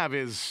I have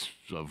is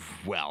of,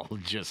 well,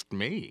 just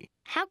me.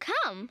 How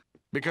come?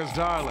 Because,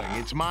 darling,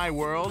 it's my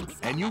world,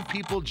 and you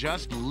people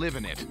just live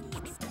in it.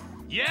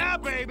 Yeah,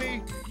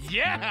 baby!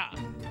 Yeah!